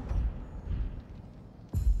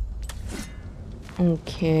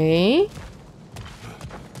 Okay.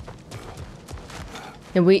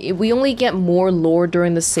 And we only get more lore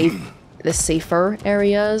during the safer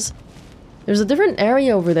areas. There's a different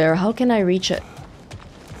area over there. How can I reach it?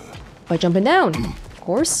 By jumping down, of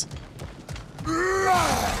course.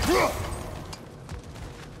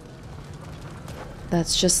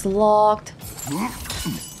 That's just locked.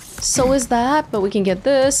 So is that, but we can get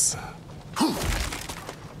this.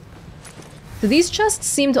 Do these chests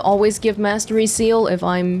seem to always give Mastery Seal, if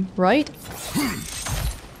I'm right?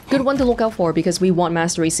 Good one to look out for, because we want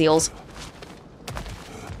Mastery Seals.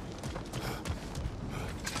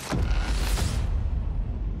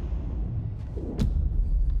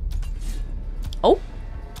 Oh?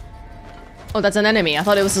 Oh, that's an enemy. I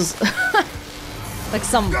thought it was just... like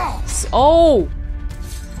some... Oh!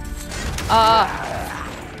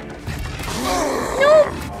 No!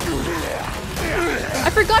 I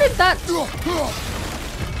forgot it that...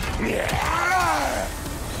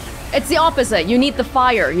 It's the opposite. You need the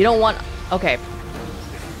fire. You don't want... Okay.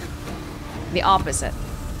 The opposite.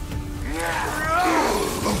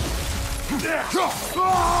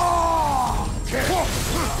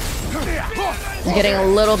 I'm getting a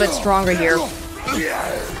little bit stronger here.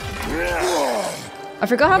 I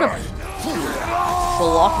forgot how to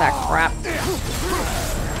block that crap.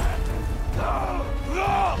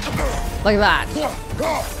 Like that.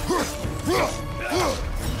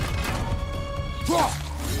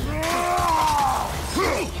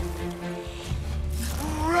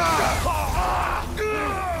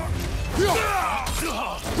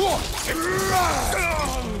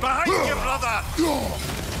 Behind you, brother!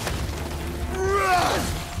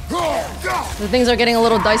 The things are getting a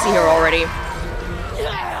little dicey here already.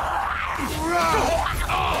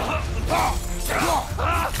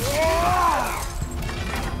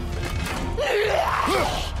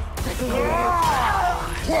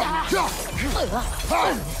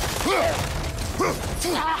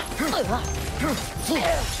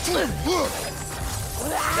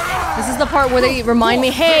 This is the part where they remind me,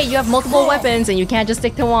 hey, you have multiple weapons and you can't just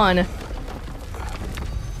stick to one.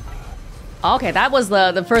 Okay, that was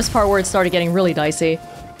the first part where it started getting really dicey.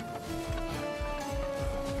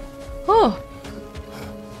 Oh.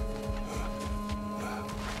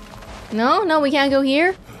 No, we can't go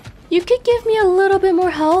here. You could give me a little bit more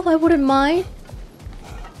health, I wouldn't mind.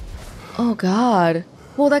 Oh god.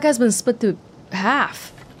 Well, that guy's been split to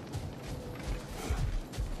half.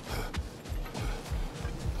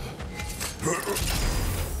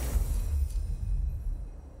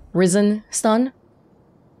 Risen stun.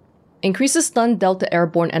 Increases stun dealt to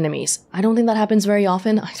airborne enemies. I don't think that happens very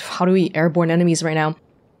often. How do we airborne enemies right now?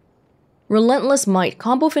 Relentless Might.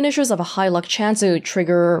 Combo finishers have a high luck chance to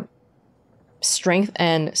trigger strength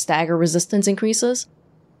and stagger resistance increases.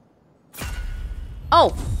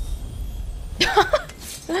 Oh!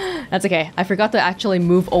 That's okay. I forgot to actually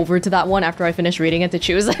move over to that one after I finished reading it to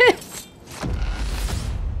choose it.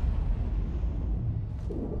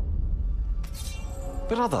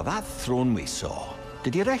 Brother, that throne we saw,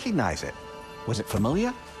 did you recognize it? Was it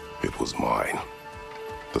familiar? It was mine.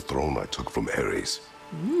 The throne I took from Ares.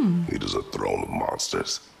 It is a throne of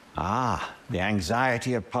monsters. Ah, the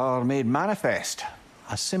anxiety of power made manifest.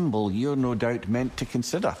 A symbol you're no doubt meant to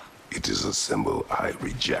consider. It is a symbol I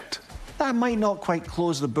reject. That might not quite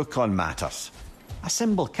close the book on matters. A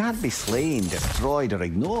symbol can't be slain, destroyed, or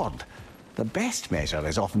ignored. The best measure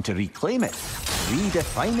is often to reclaim it,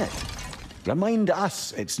 redefine it. Remind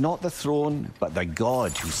us it's not the throne, but the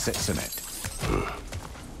god who sits in it.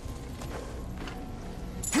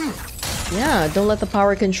 Yeah, don't let the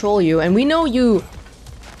power control you. And we know you,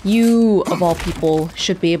 of all people,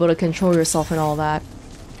 should be able to control yourself and all that.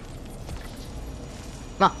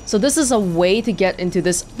 Ah, so this is a way to get into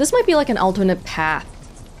this. This might be like an alternate path.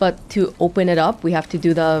 But to open it up, we have to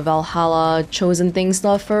do the Valhalla chosen thing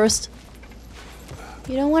stuff first.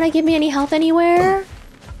 You don't want to give me any health anywhere?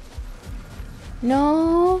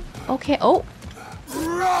 No? Okay, oh.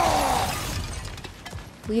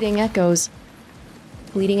 Bleeding echoes.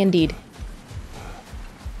 Bleeding indeed.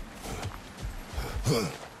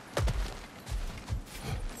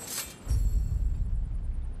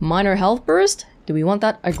 Minor health burst? Do we want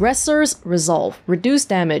that? Aggressors resolve. Reduce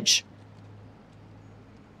damage.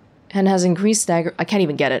 And has increased stagger. I can't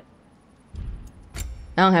even get it.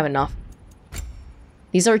 I don't have enough.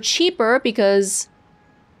 These are cheaper because...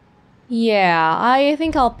 Yeah, I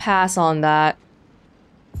think I'll pass on that.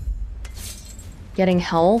 Getting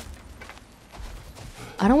health.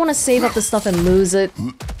 I don't want to save up the stuff and lose it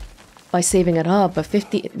by saving it up, but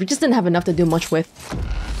 50... We just didn't have enough to do much with.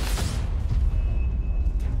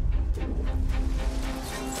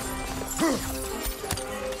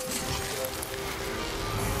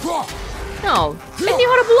 No, I knew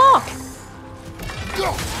how to block!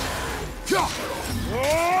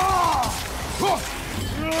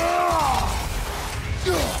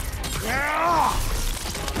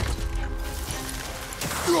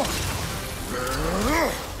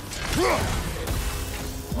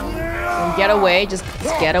 And get away, just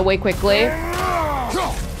get away quickly.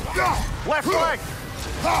 Left leg!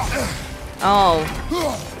 Oh.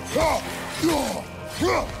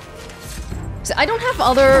 So I don't have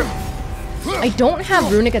other... I don't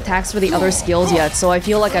have runic attacks for the other skills yet, so I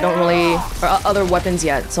feel like I don't really... Or other weapons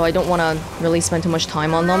yet, so I don't want to really spend too much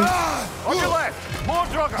time on them. On your left! More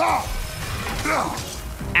Draugr!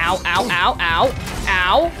 Ow, ow, ow, ow,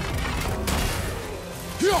 ow!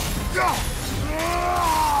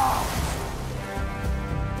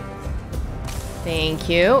 Thank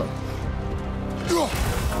you.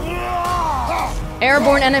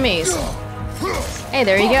 Airborne enemies. Hey,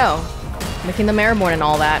 there you go. Making them airborne and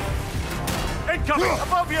all that. Incoming!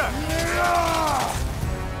 Above you!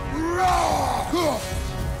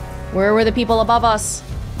 Where were the people above us?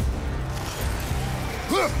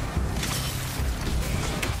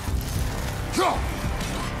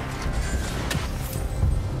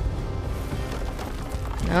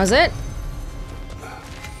 That was it.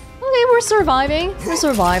 Okay, we're surviving. We're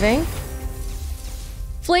surviving.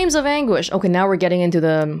 Flames of Anguish. Okay, now we're getting into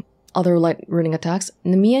the other light running attacks.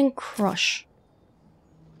 Nemean Crush.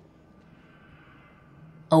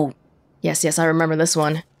 Oh, yes, yes, I remember this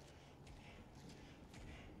one.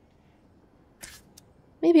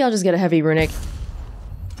 Maybe I'll just get a heavy runic.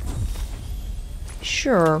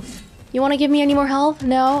 Sure. You want to give me any more health?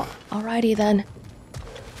 No? Alrighty then.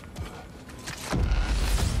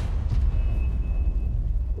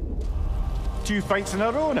 Two fights in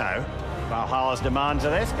a row now. Valhalla's demands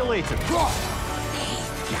are escalating.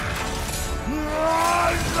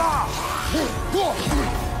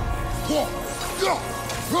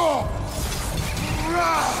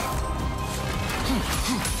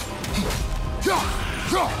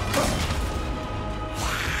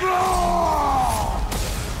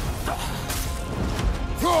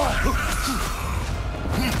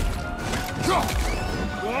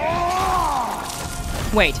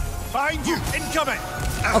 Wait. Behind you! Incoming!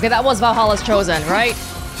 Okay, that was Valhalla's chosen, right?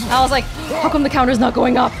 I was like, how come the counter's not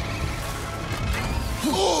going up?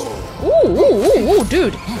 Ooh, ooh, ooh, ooh,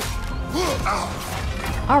 dude.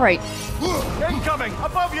 Alright. Incoming!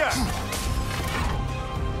 Above you!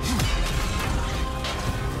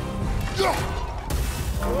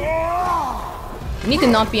 You need to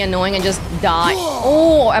not be annoying and just die.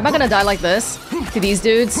 Oh, am I gonna die like this? To these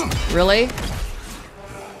dudes? Really?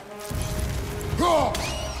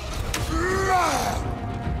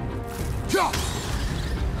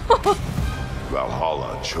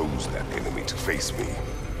 Valhalla chose that enemy to face me.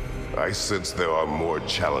 I sense there are more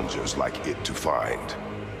challengers like it to find.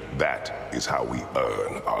 That is how we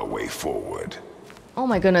earn our way forward. Oh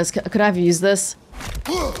my goodness, could I have used this?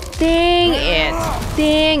 Dang it!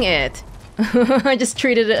 Dang it! I just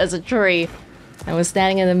treated it as a tree. I was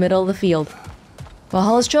standing in the middle of the field.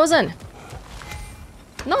 Valhalla's chosen!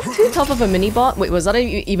 Not too tough of a mini-boss. Wait, was that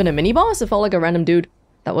even a mini-boss? It felt like a random dude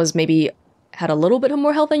that was maybe had a little bit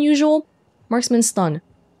more health than usual. Marksman stun.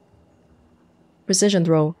 Precision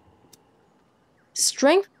throw.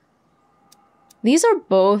 Strength. These are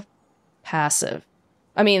both passive.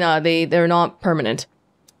 I mean, they're not permanent.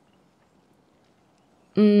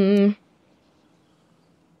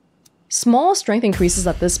 Small strength increases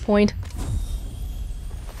at this point.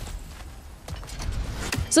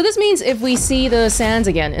 So this means if we see the sands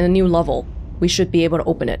again in a new level, we should be able to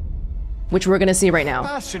open it. Which we're gonna see right now.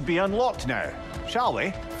 That should be unlocked now, shall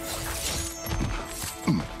we?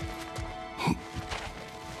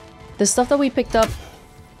 The stuff that we picked up...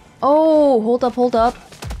 Oh, hold up, hold up.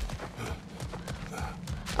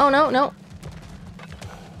 Oh, no, no.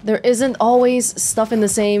 There isn't always stuff in the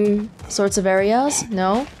same sorts of areas?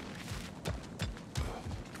 No?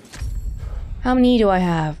 How many do I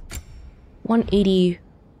have?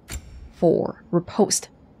 184. Riposte.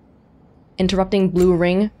 Interrupting blue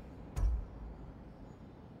ring.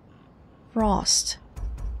 Frost.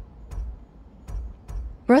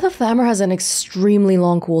 Breath of Hammer has an extremely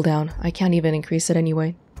long cooldown. I can't even increase it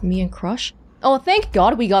anyway. Me and Crush? Oh, thank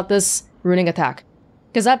God we got this ruining attack.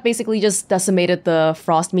 Because that basically just decimated the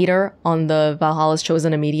frost meter on the Valhalla's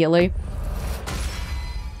Chosen immediately.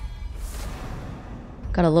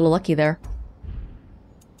 Got a little lucky there.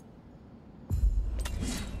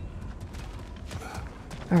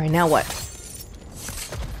 Alright, now what?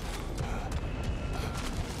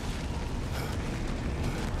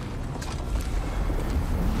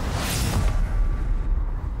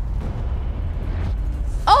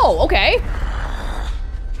 Oh, okay.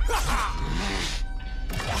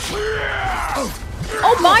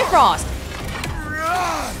 Oh, Bifrost!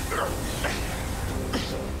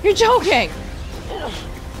 You're joking!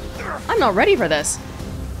 I'm not ready for this.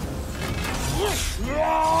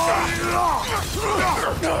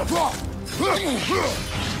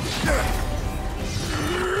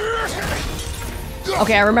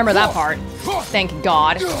 Okay, I remember that part. Thank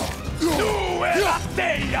God.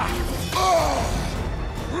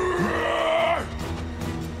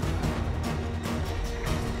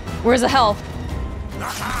 Where's the health?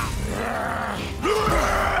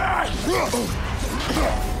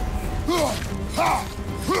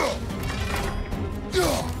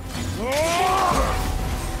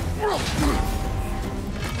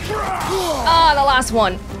 Ah, the last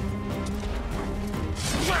one.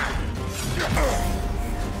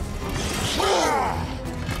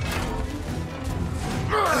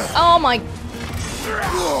 Oh my.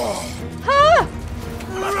 Ah!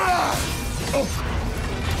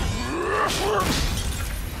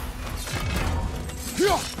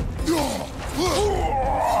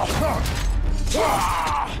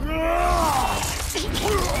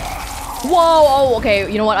 Whoa, oh, okay,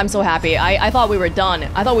 you know what? I'm so happy. I thought we were done.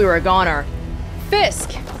 I thought we were a goner.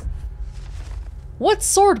 Fisk! What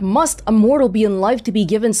sword must a mortal be in life to be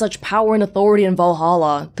given such power and authority in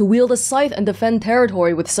Valhalla, to wield a scythe and defend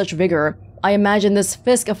territory with such vigor? I imagine this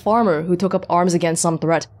Fisk a farmer who took up arms against some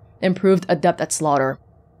threat, and proved adept at slaughter.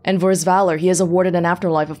 And for his valor, he is awarded an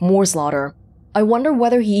afterlife of more slaughter. I wonder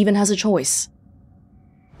whether he even has a choice.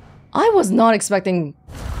 I was not expecting...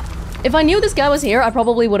 If I knew this guy was here, I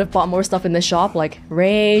probably would have bought more stuff in this shop, like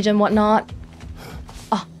rage and whatnot.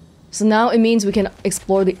 Ah, so now it means we can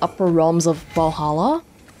explore the upper realms of Valhalla?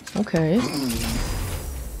 Okay.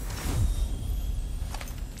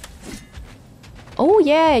 Oh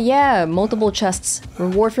yeah, yeah, multiple chests.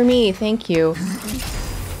 Reward for me, thank you.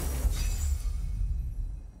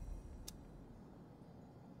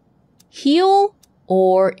 Heal?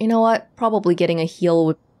 Or, you know what? Probably getting a heal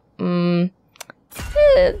would...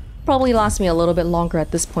 probably lasts me a little bit longer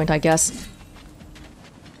at this point, I guess.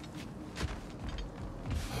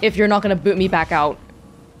 If you're not gonna boot me back out.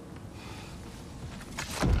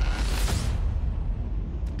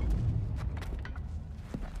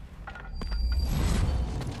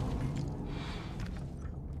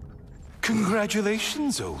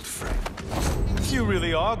 Congratulations, old friend. You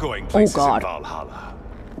really are going places in Valhalla.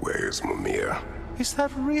 Where's Mimir? Is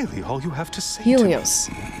that really all you have to say Helios.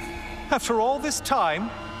 to me? After all this time,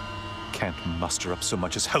 can't muster up so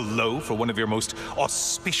much as hello for one of your most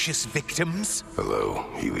auspicious victims? Hello,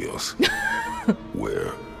 Helios.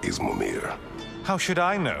 Where is Mimir? How should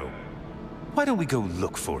I know? Why don't we go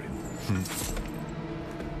look for him?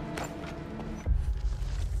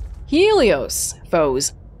 Helios,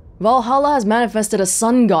 foes. Valhalla has manifested a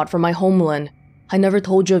sun god from my homeland. I never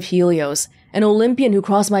told you of Helios, an Olympian who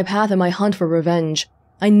crossed my path in my hunt for revenge.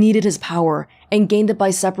 I needed his power, and gained it by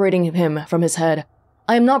separating him from his head.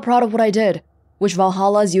 I am not proud of what I did, which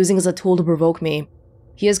Valhalla is using as a tool to provoke me.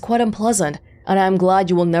 He is quite unpleasant, and I am glad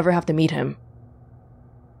you will never have to meet him.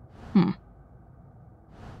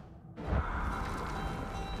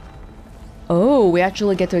 Oh, we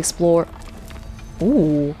actually get to explore...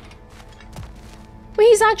 Ooh. Wait,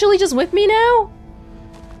 he's actually just with me now?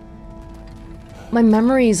 My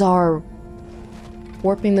memories are...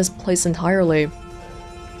 warping this place entirely.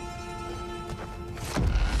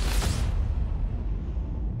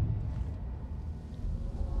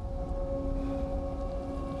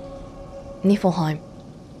 Niflheim.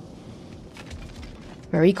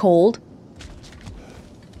 Very cold.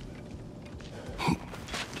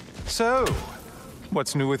 So,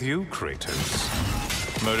 what's new with you, Kratos?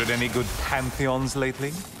 Murdered any good pantheons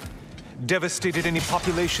lately? Devastated any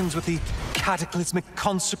populations with the cataclysmic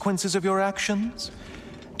consequences of your actions?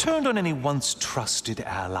 Turned on any once trusted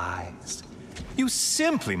allies? You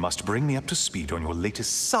simply must bring me up to speed on your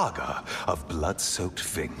latest saga of blood-soaked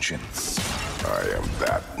vengeance. I am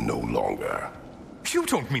that no longer. You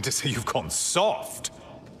don't mean to say you've gone soft?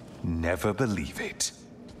 Never believe it.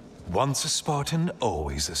 Once a Spartan,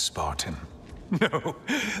 always a Spartan. No,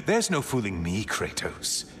 there's no fooling me,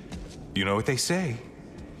 Kratos. You know what they say?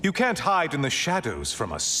 You can't hide in the shadows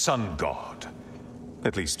from a sun god.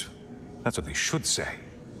 At least, that's what they should say.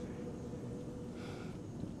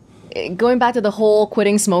 Going back to the whole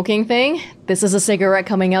quitting smoking thing, this is a cigarette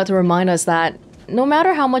coming out to remind us that no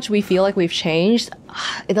matter how much we feel like we've changed,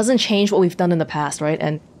 it doesn't change what we've done in the past, right?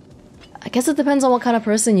 And I guess it depends on what kind of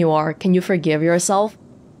person you are. Can you forgive yourself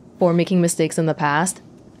for making mistakes in the past?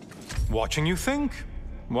 Watching you think?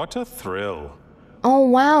 What a thrill. Oh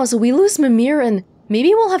wow, so we lose Mimir and maybe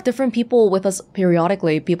we'll have different people with us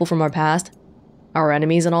periodically, people from our past, our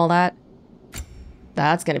enemies and all that.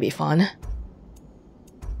 That's gonna be fun.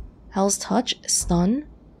 Hell's Touch? Stun?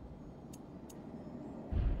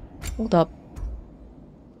 Hold up.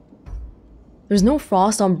 There's no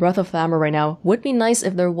frost on Breath of Thammer right now. Would be nice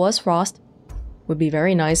if there was frost. Would be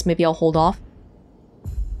very nice. Maybe I'll hold off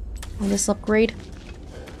on this upgrade.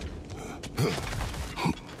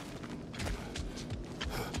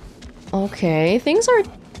 Okay, things are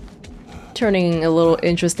turning a little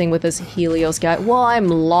interesting with this Helios guy. Well, I'm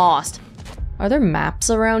lost. Are there maps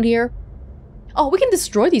around here? Oh, we can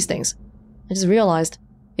destroy these things. I just realized.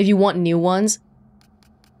 If you want new ones.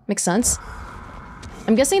 Makes sense.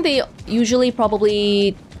 I'm guessing they usually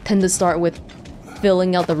probably tend to start with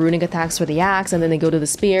filling out the runic attacks for the axe, and then they go to the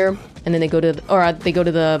spear, and then they go to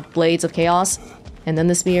the Blades of Chaos, and then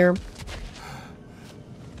the spear.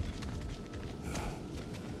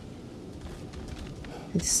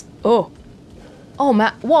 Oh,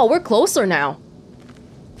 whoa, we're closer now.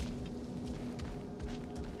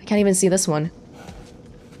 I can't even see this one.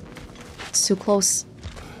 It's too close.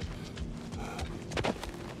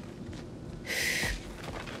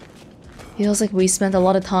 Feels like we spent a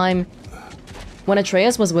lot of time... When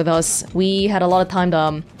Atreus was with us, we had a lot of time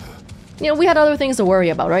to... you know, we had other things to worry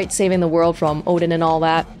about, right? Saving the world from Odin and all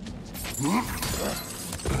that.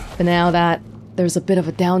 But now that there's a bit of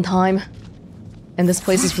a downtime, and this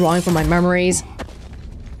place is drawing from my memories,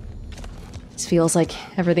 it feels like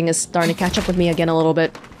everything is starting to catch up with me again a little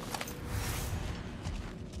bit.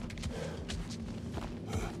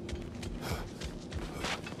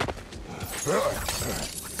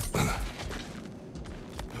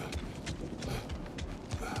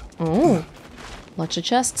 Oh, lots of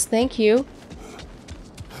chests, thank you.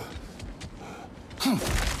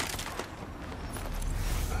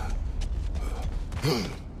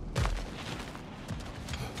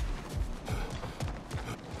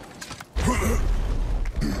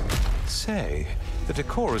 Say, the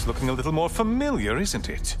decor is looking a little more familiar, isn't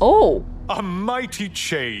it? Oh! A mighty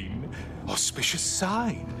chain. Auspicious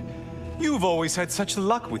sign. You've always had such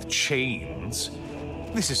luck with chains.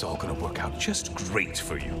 This is all gonna work out just great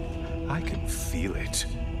for you. I can feel it.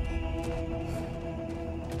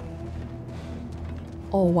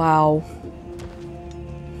 Oh, wow.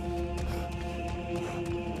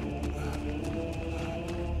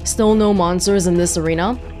 Still no monsters in this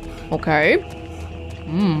arena? Okay.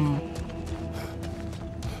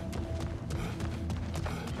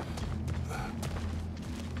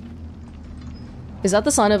 Is that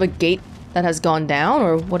the sign of a gate that has gone down,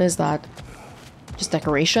 or what is that? Just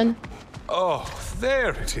decoration? Oh,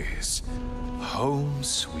 there it is. Home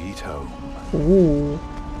sweet home. Ooh.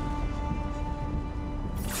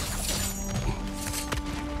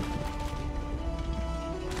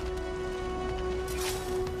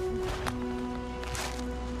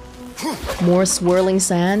 More swirling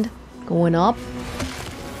sand going up.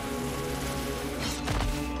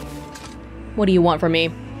 What do you want from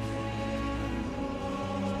me?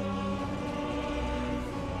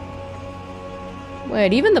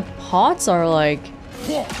 Wait, even the pots are like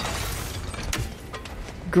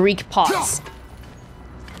Greek pots.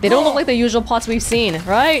 They don't look like the usual pots we've seen,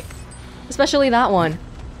 right? Especially that one.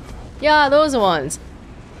 Yeah, those ones.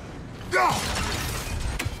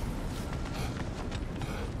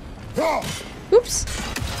 Oops.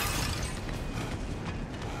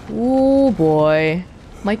 Ooh boy.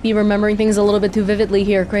 Might be remembering things a little bit too vividly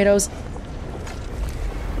here, Kratos.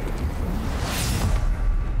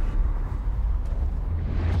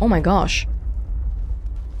 Oh my gosh.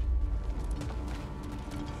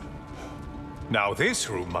 Now this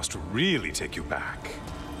room must really take you back.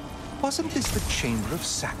 Wasn't this the Chamber of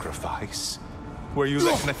Sacrifice? Where you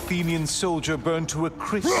let an Athenian soldier burn to a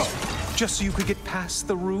crisp just so you could get past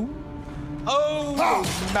the room? Oh,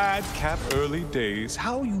 those madcap early days.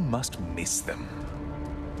 How you must miss them.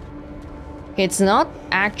 It's not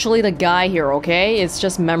actually the guy here, okay? It's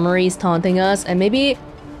just memories taunting us and maybe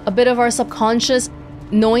a bit of our subconscious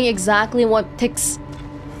knowing exactly what ticks,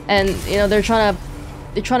 and you know they're trying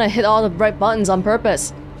to hit all the right buttons on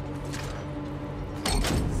purpose.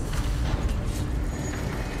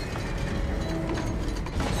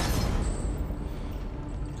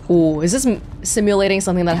 Ooh, is this simulating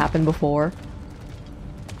something that happened before?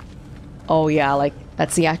 Oh yeah, like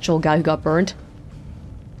that's the actual guy who got burnt.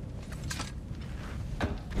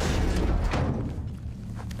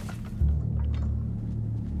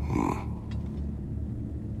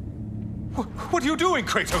 What are you doing,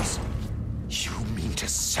 Kratos? You mean to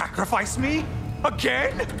sacrifice me?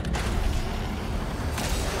 Again?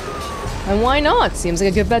 And why not? Seems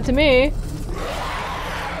like a good bet to me.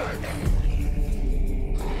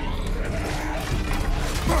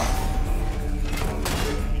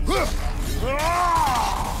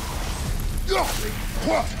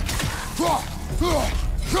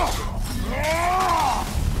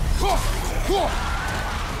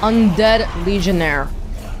 Undead Legionnaire.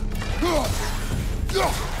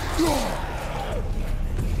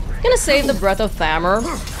 Gonna save the Breath of Thamur.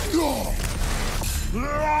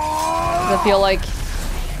 I feel like...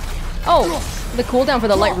 Oh! The cooldown for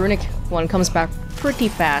the light runic one comes back pretty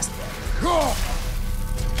fast.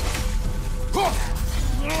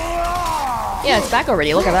 Yeah, it's back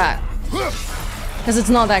already, look at that. Because it's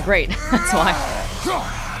not that great, that's why.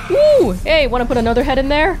 Woo! Hey, wanna put another head in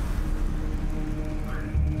there?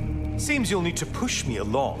 Seems you'll need to push me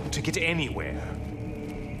along to get anywhere.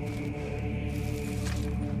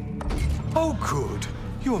 Oh, good.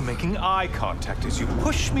 You're making eye contact as you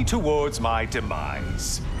push me towards my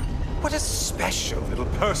demise. What a special little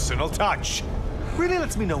personal touch. Really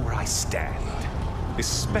lets me know where I stand.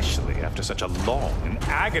 Especially after such a long and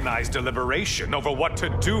agonized deliberation over what to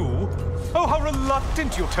do. Oh, how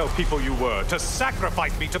reluctant you'll tell people you were to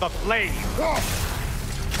sacrifice me to the flame.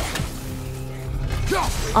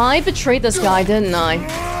 I betrayed this guy, didn't I?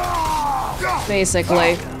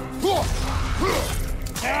 Basically.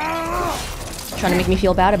 Trying to make me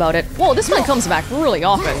feel bad about it. Whoa, this one comes back really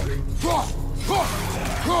often.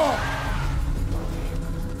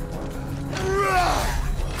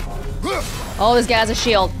 Oh, this guy has a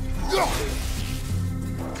shield.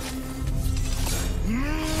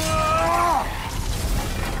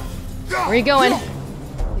 Where are you going?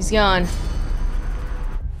 He's gone.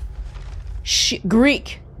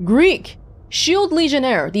 Greek! Shield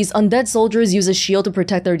Legionnaire. These undead soldiers use a shield to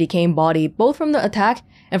protect their decaying body, both from the attack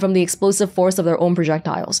and from the explosive force of their own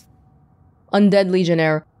projectiles. Undead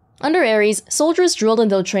Legionnaire. Under Ares, soldiers drilled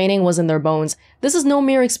until training was in their bones. This is no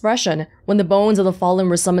mere expression. When the bones of the fallen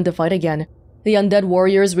were summoned to fight again, the undead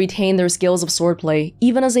warriors retained their skills of swordplay,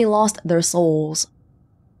 even as they lost their souls.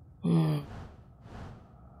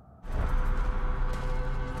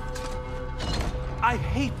 I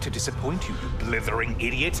hate to disappoint you, you blithering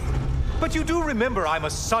idiot. But you do remember I'm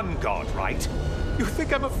a sun god, right? You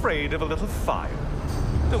think I'm afraid of a little fire?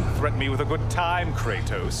 Don't threaten me with a good time,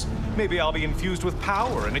 Kratos. Maybe I'll be infused with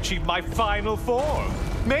power and achieve my final form.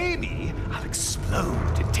 Maybe I'll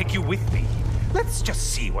explode and take you with me. Let's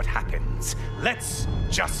just see what happens. Let's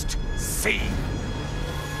just see.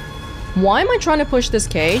 Why am I trying to push this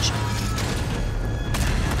cage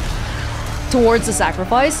towards the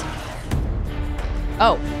sacrifice?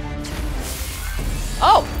 Oh.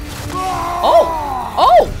 Oh! Oh!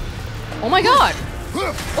 Oh! Oh my god!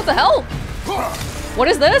 What the hell? What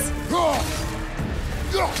is this?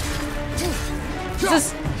 Is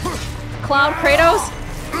this Cloud Kratos?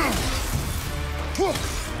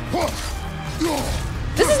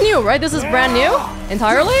 This is new, right? This is brand new?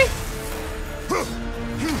 Entirely?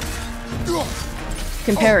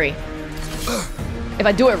 Can parry. If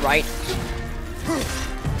I do it right.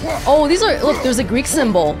 Oh, these are... Look, there's a Greek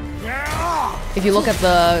symbol. If you look at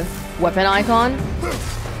the weapon icon.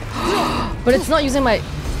 But it's not using my...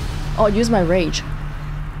 Oh, it used my rage.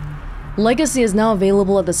 Legacy is now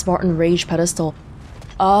available at the Spartan Rage pedestal.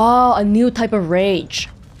 Oh, a new type of rage.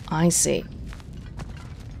 I see.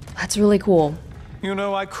 That's really cool. You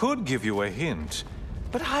know, I could give you a hint,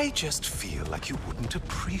 but I just feel like you wouldn't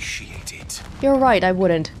appreciate it. You're right, I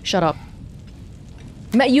wouldn't. Shut up.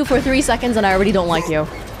 Met you for 3 seconds and I already don't like you.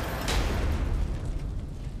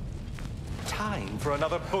 Time for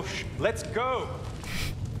another push. Let's go!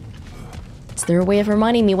 Is there a way of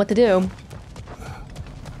reminding me what to do?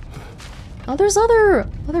 Oh, there's other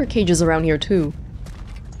cages around here too.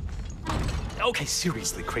 Okay,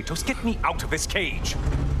 seriously, Kratos, get me out of this cage.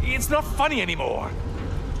 It's not funny anymore.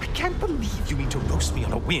 I can't believe you mean to roast me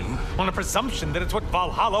on a whim, on a presumption that it's what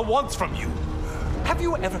Valhalla wants from you. Have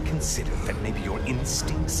you ever considered that maybe your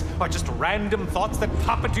instincts are just random thoughts that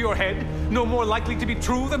pop into your head, no more likely to be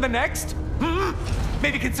true than the next? Hmm?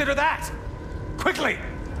 Maybe consider that. Quickly!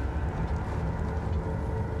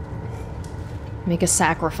 Make a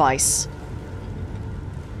sacrifice.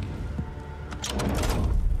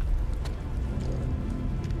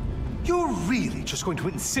 You're really just going to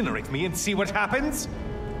incinerate me and see what happens?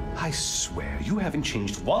 I swear you haven't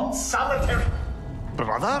changed one solitary...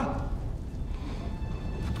 Brother?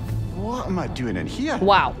 What am I doing in here?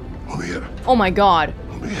 Wow. Over here. Oh my god.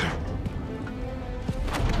 Over here.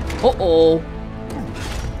 Uh-oh.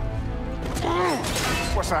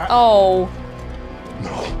 What's that? Oh.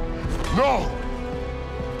 No. No!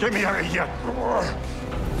 Get me out of here!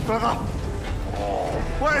 Brother!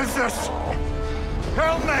 What is this?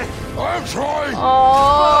 Help me! I'm trying!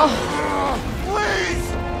 Oh. Please!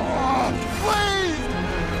 Please!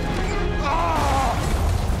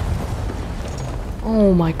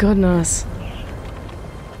 Oh my goodness.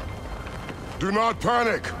 Do not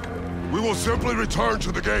panic. We will simply return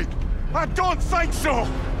to the gate. I don't think so!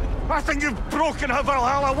 I think you've broken how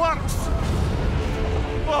Valhalla works!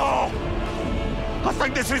 Oh! I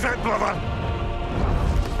think this is it, brother!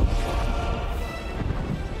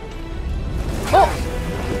 Oh!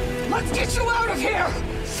 Let's get you out of here!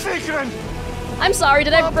 Sigrun! I'm sorry,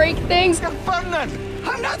 did I break things? You're burning!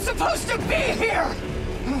 I'm not supposed to be here!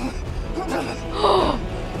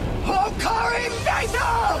 Oh, Kari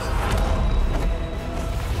Nathal!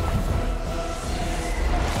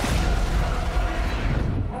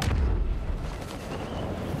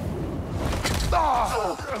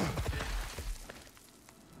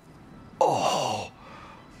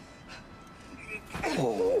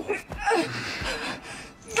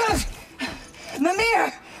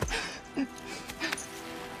 Mimir!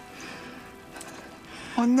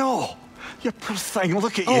 Oh no! You poor thing,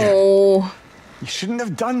 look at you! Oh. You shouldn't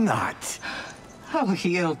have done that! I'll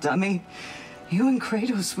heal, dummy. You and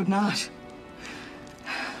Kratos would not.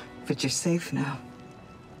 But you're safe now.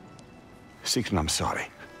 Sigrun, I'm sorry.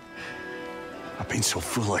 I've been so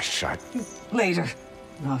foolish, Later,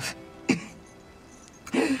 love.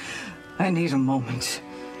 I need a moment.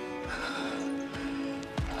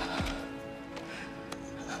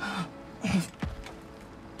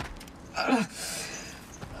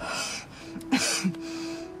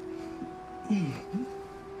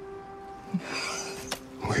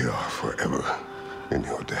 We are forever in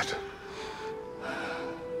your debt.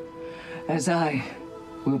 As I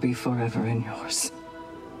will be forever in yours.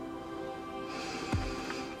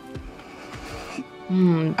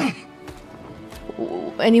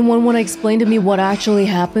 Anyone want to explain to me what actually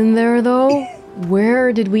happened there, though?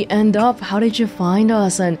 Where did we end up? How did you find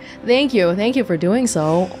us? And thank you for doing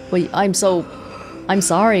so. But I'm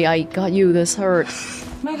sorry I got you this hurt.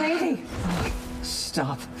 My lady! Oh,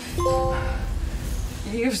 stop.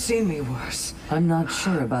 You've seen me worse. I'm not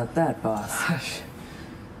sure about that, boss. Hush.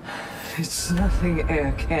 It's nothing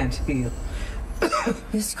air can't heal.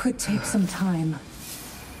 This could take some time.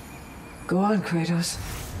 Go on, Kratos.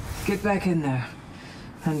 Get back in there.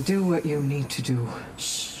 And do what you need to do.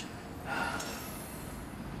 Shh.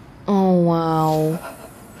 Oh, wow.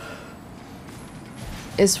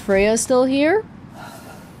 Is Freya still here?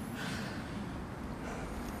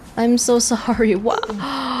 I'm so sorry.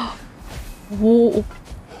 Wow. Whoa.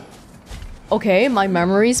 Okay, my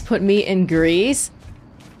memories put me in Greece.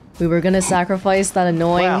 We were gonna sacrifice that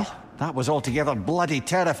annoying... Well, that was altogether bloody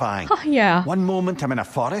terrifying. Oh, yeah. One moment I'm in a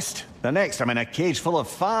forest, the next I'm in a cage full of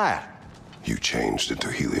fire. You changed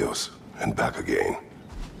into Helios and back again.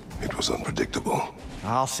 It was unpredictable.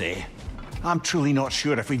 I'll say. I'm truly not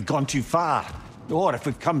sure if we've gone too far, or if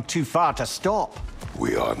we've come too far to stop.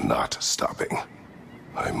 We are not stopping.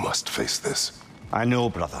 I must face this. I know,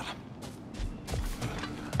 brother.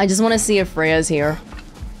 I just want to see if Freya's here.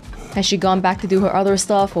 Has she gone back to do her other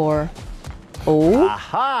stuff, or... Oh?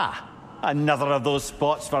 Aha! Another of those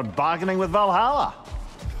spots for bargaining with Valhalla.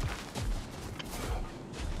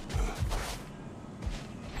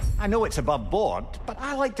 I know it's above board, but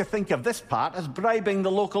I like to think of this part as bribing the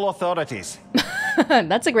local authorities.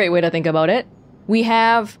 That's a great way to think about it. We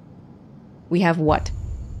have what?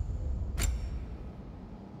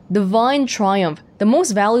 Divine Triumph, the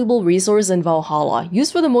most valuable resource in Valhalla,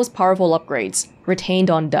 used for the most powerful upgrades,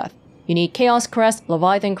 retained on death. You need Chaos Crest,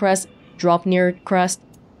 Leviathan Crest, Dropnir Crest.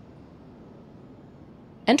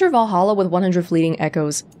 Enter Valhalla with 100 fleeting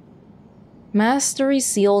echoes. Mastery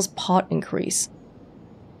Seals pot increase.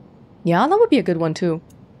 Yeah, that would be a good one too.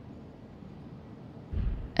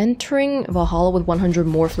 Entering Valhalla with 100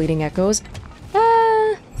 more fleeting echoes.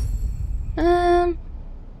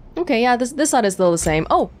 Okay, yeah, this side is still the same.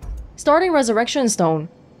 Oh, starting Resurrection Stone.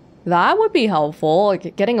 That would be helpful.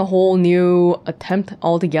 Like, getting a whole new attempt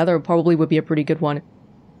altogether probably would be a pretty good one.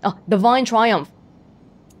 Oh, Divine Triumph.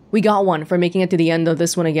 We got one for making it to the end of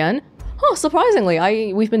this one again. Oh,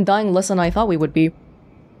 surprisingly, we've been dying less than I thought we would be.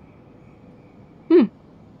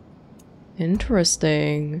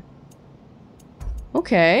 Interesting.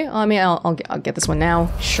 Okay, I mean, I'll get this one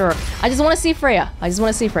now. Sure. I just want to see Freya. I just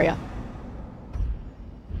want to see Freya.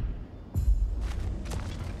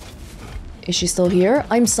 Is she still here?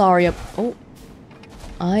 I'm sorry. Oh.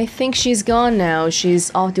 I think she's gone now.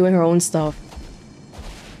 She's off doing her own stuff.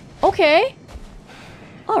 Okay.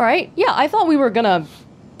 Alright. Yeah, I thought we were gonna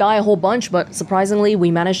die a whole bunch, but surprisingly, we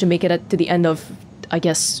managed to make it to the end of, I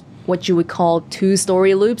guess, what you would call 2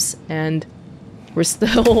 story loops, and we're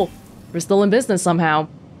still in business somehow.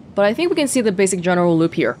 But I think we can see the basic general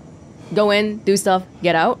loop here. Go in, do stuff,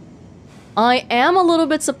 get out. I am a little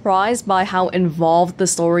bit surprised by how involved the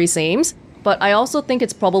story seems, but I also think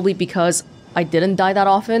it's probably because I didn't die that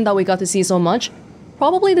often that we got to see so much.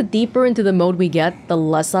 Probably the deeper into the mode we get, the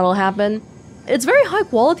less that'll happen. It's very high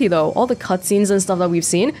quality though. All the cutscenes and stuff that we've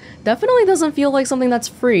seen definitely doesn't feel like something that's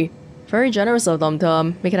free. Very generous of them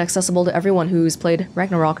to make it accessible to everyone who's played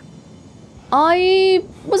Ragnarok. I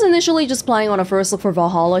was initially just planning on a first look for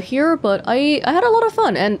Valhalla here, but I had a lot of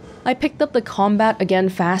fun, and I picked up the combat again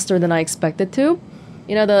faster than I expected to.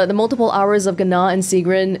 You know, the multiple hours of Gna and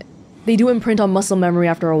Sigrun, they do imprint on muscle memory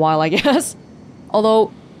after a while, I guess.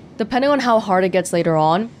 Although, depending on how hard it gets later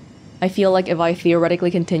on, I feel like if I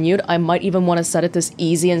theoretically continued, I might even want to set it to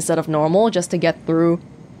easy instead of normal, just to get through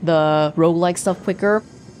the roguelike stuff quicker.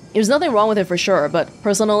 There's nothing wrong with it for sure, but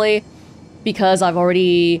personally, because I've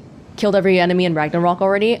already killed every enemy in Ragnarok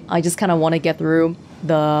already, I just kind of want to get through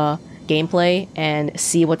the gameplay and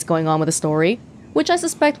see what's going on with the story, which I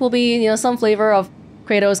suspect will be, you know, some flavor of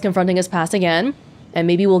Kratos confronting his past again, and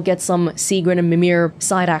maybe we'll get some Sigrun and Mimir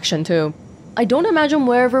side action too. I don't imagine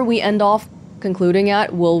wherever we end off concluding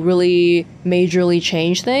at will really majorly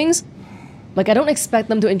change things. Like, I don't expect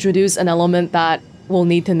them to introduce an element that we'll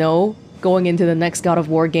need to know going into the next God of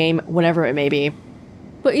War game, whenever it may be.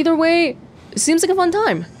 But either way, it seems like a fun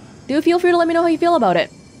time. Do feel free to let me know how you feel about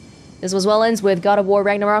it. This was Welonz with God of War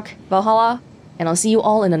Ragnarok Valhalla, and I'll see you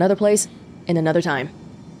all in another place, in another time.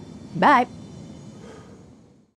 Bye!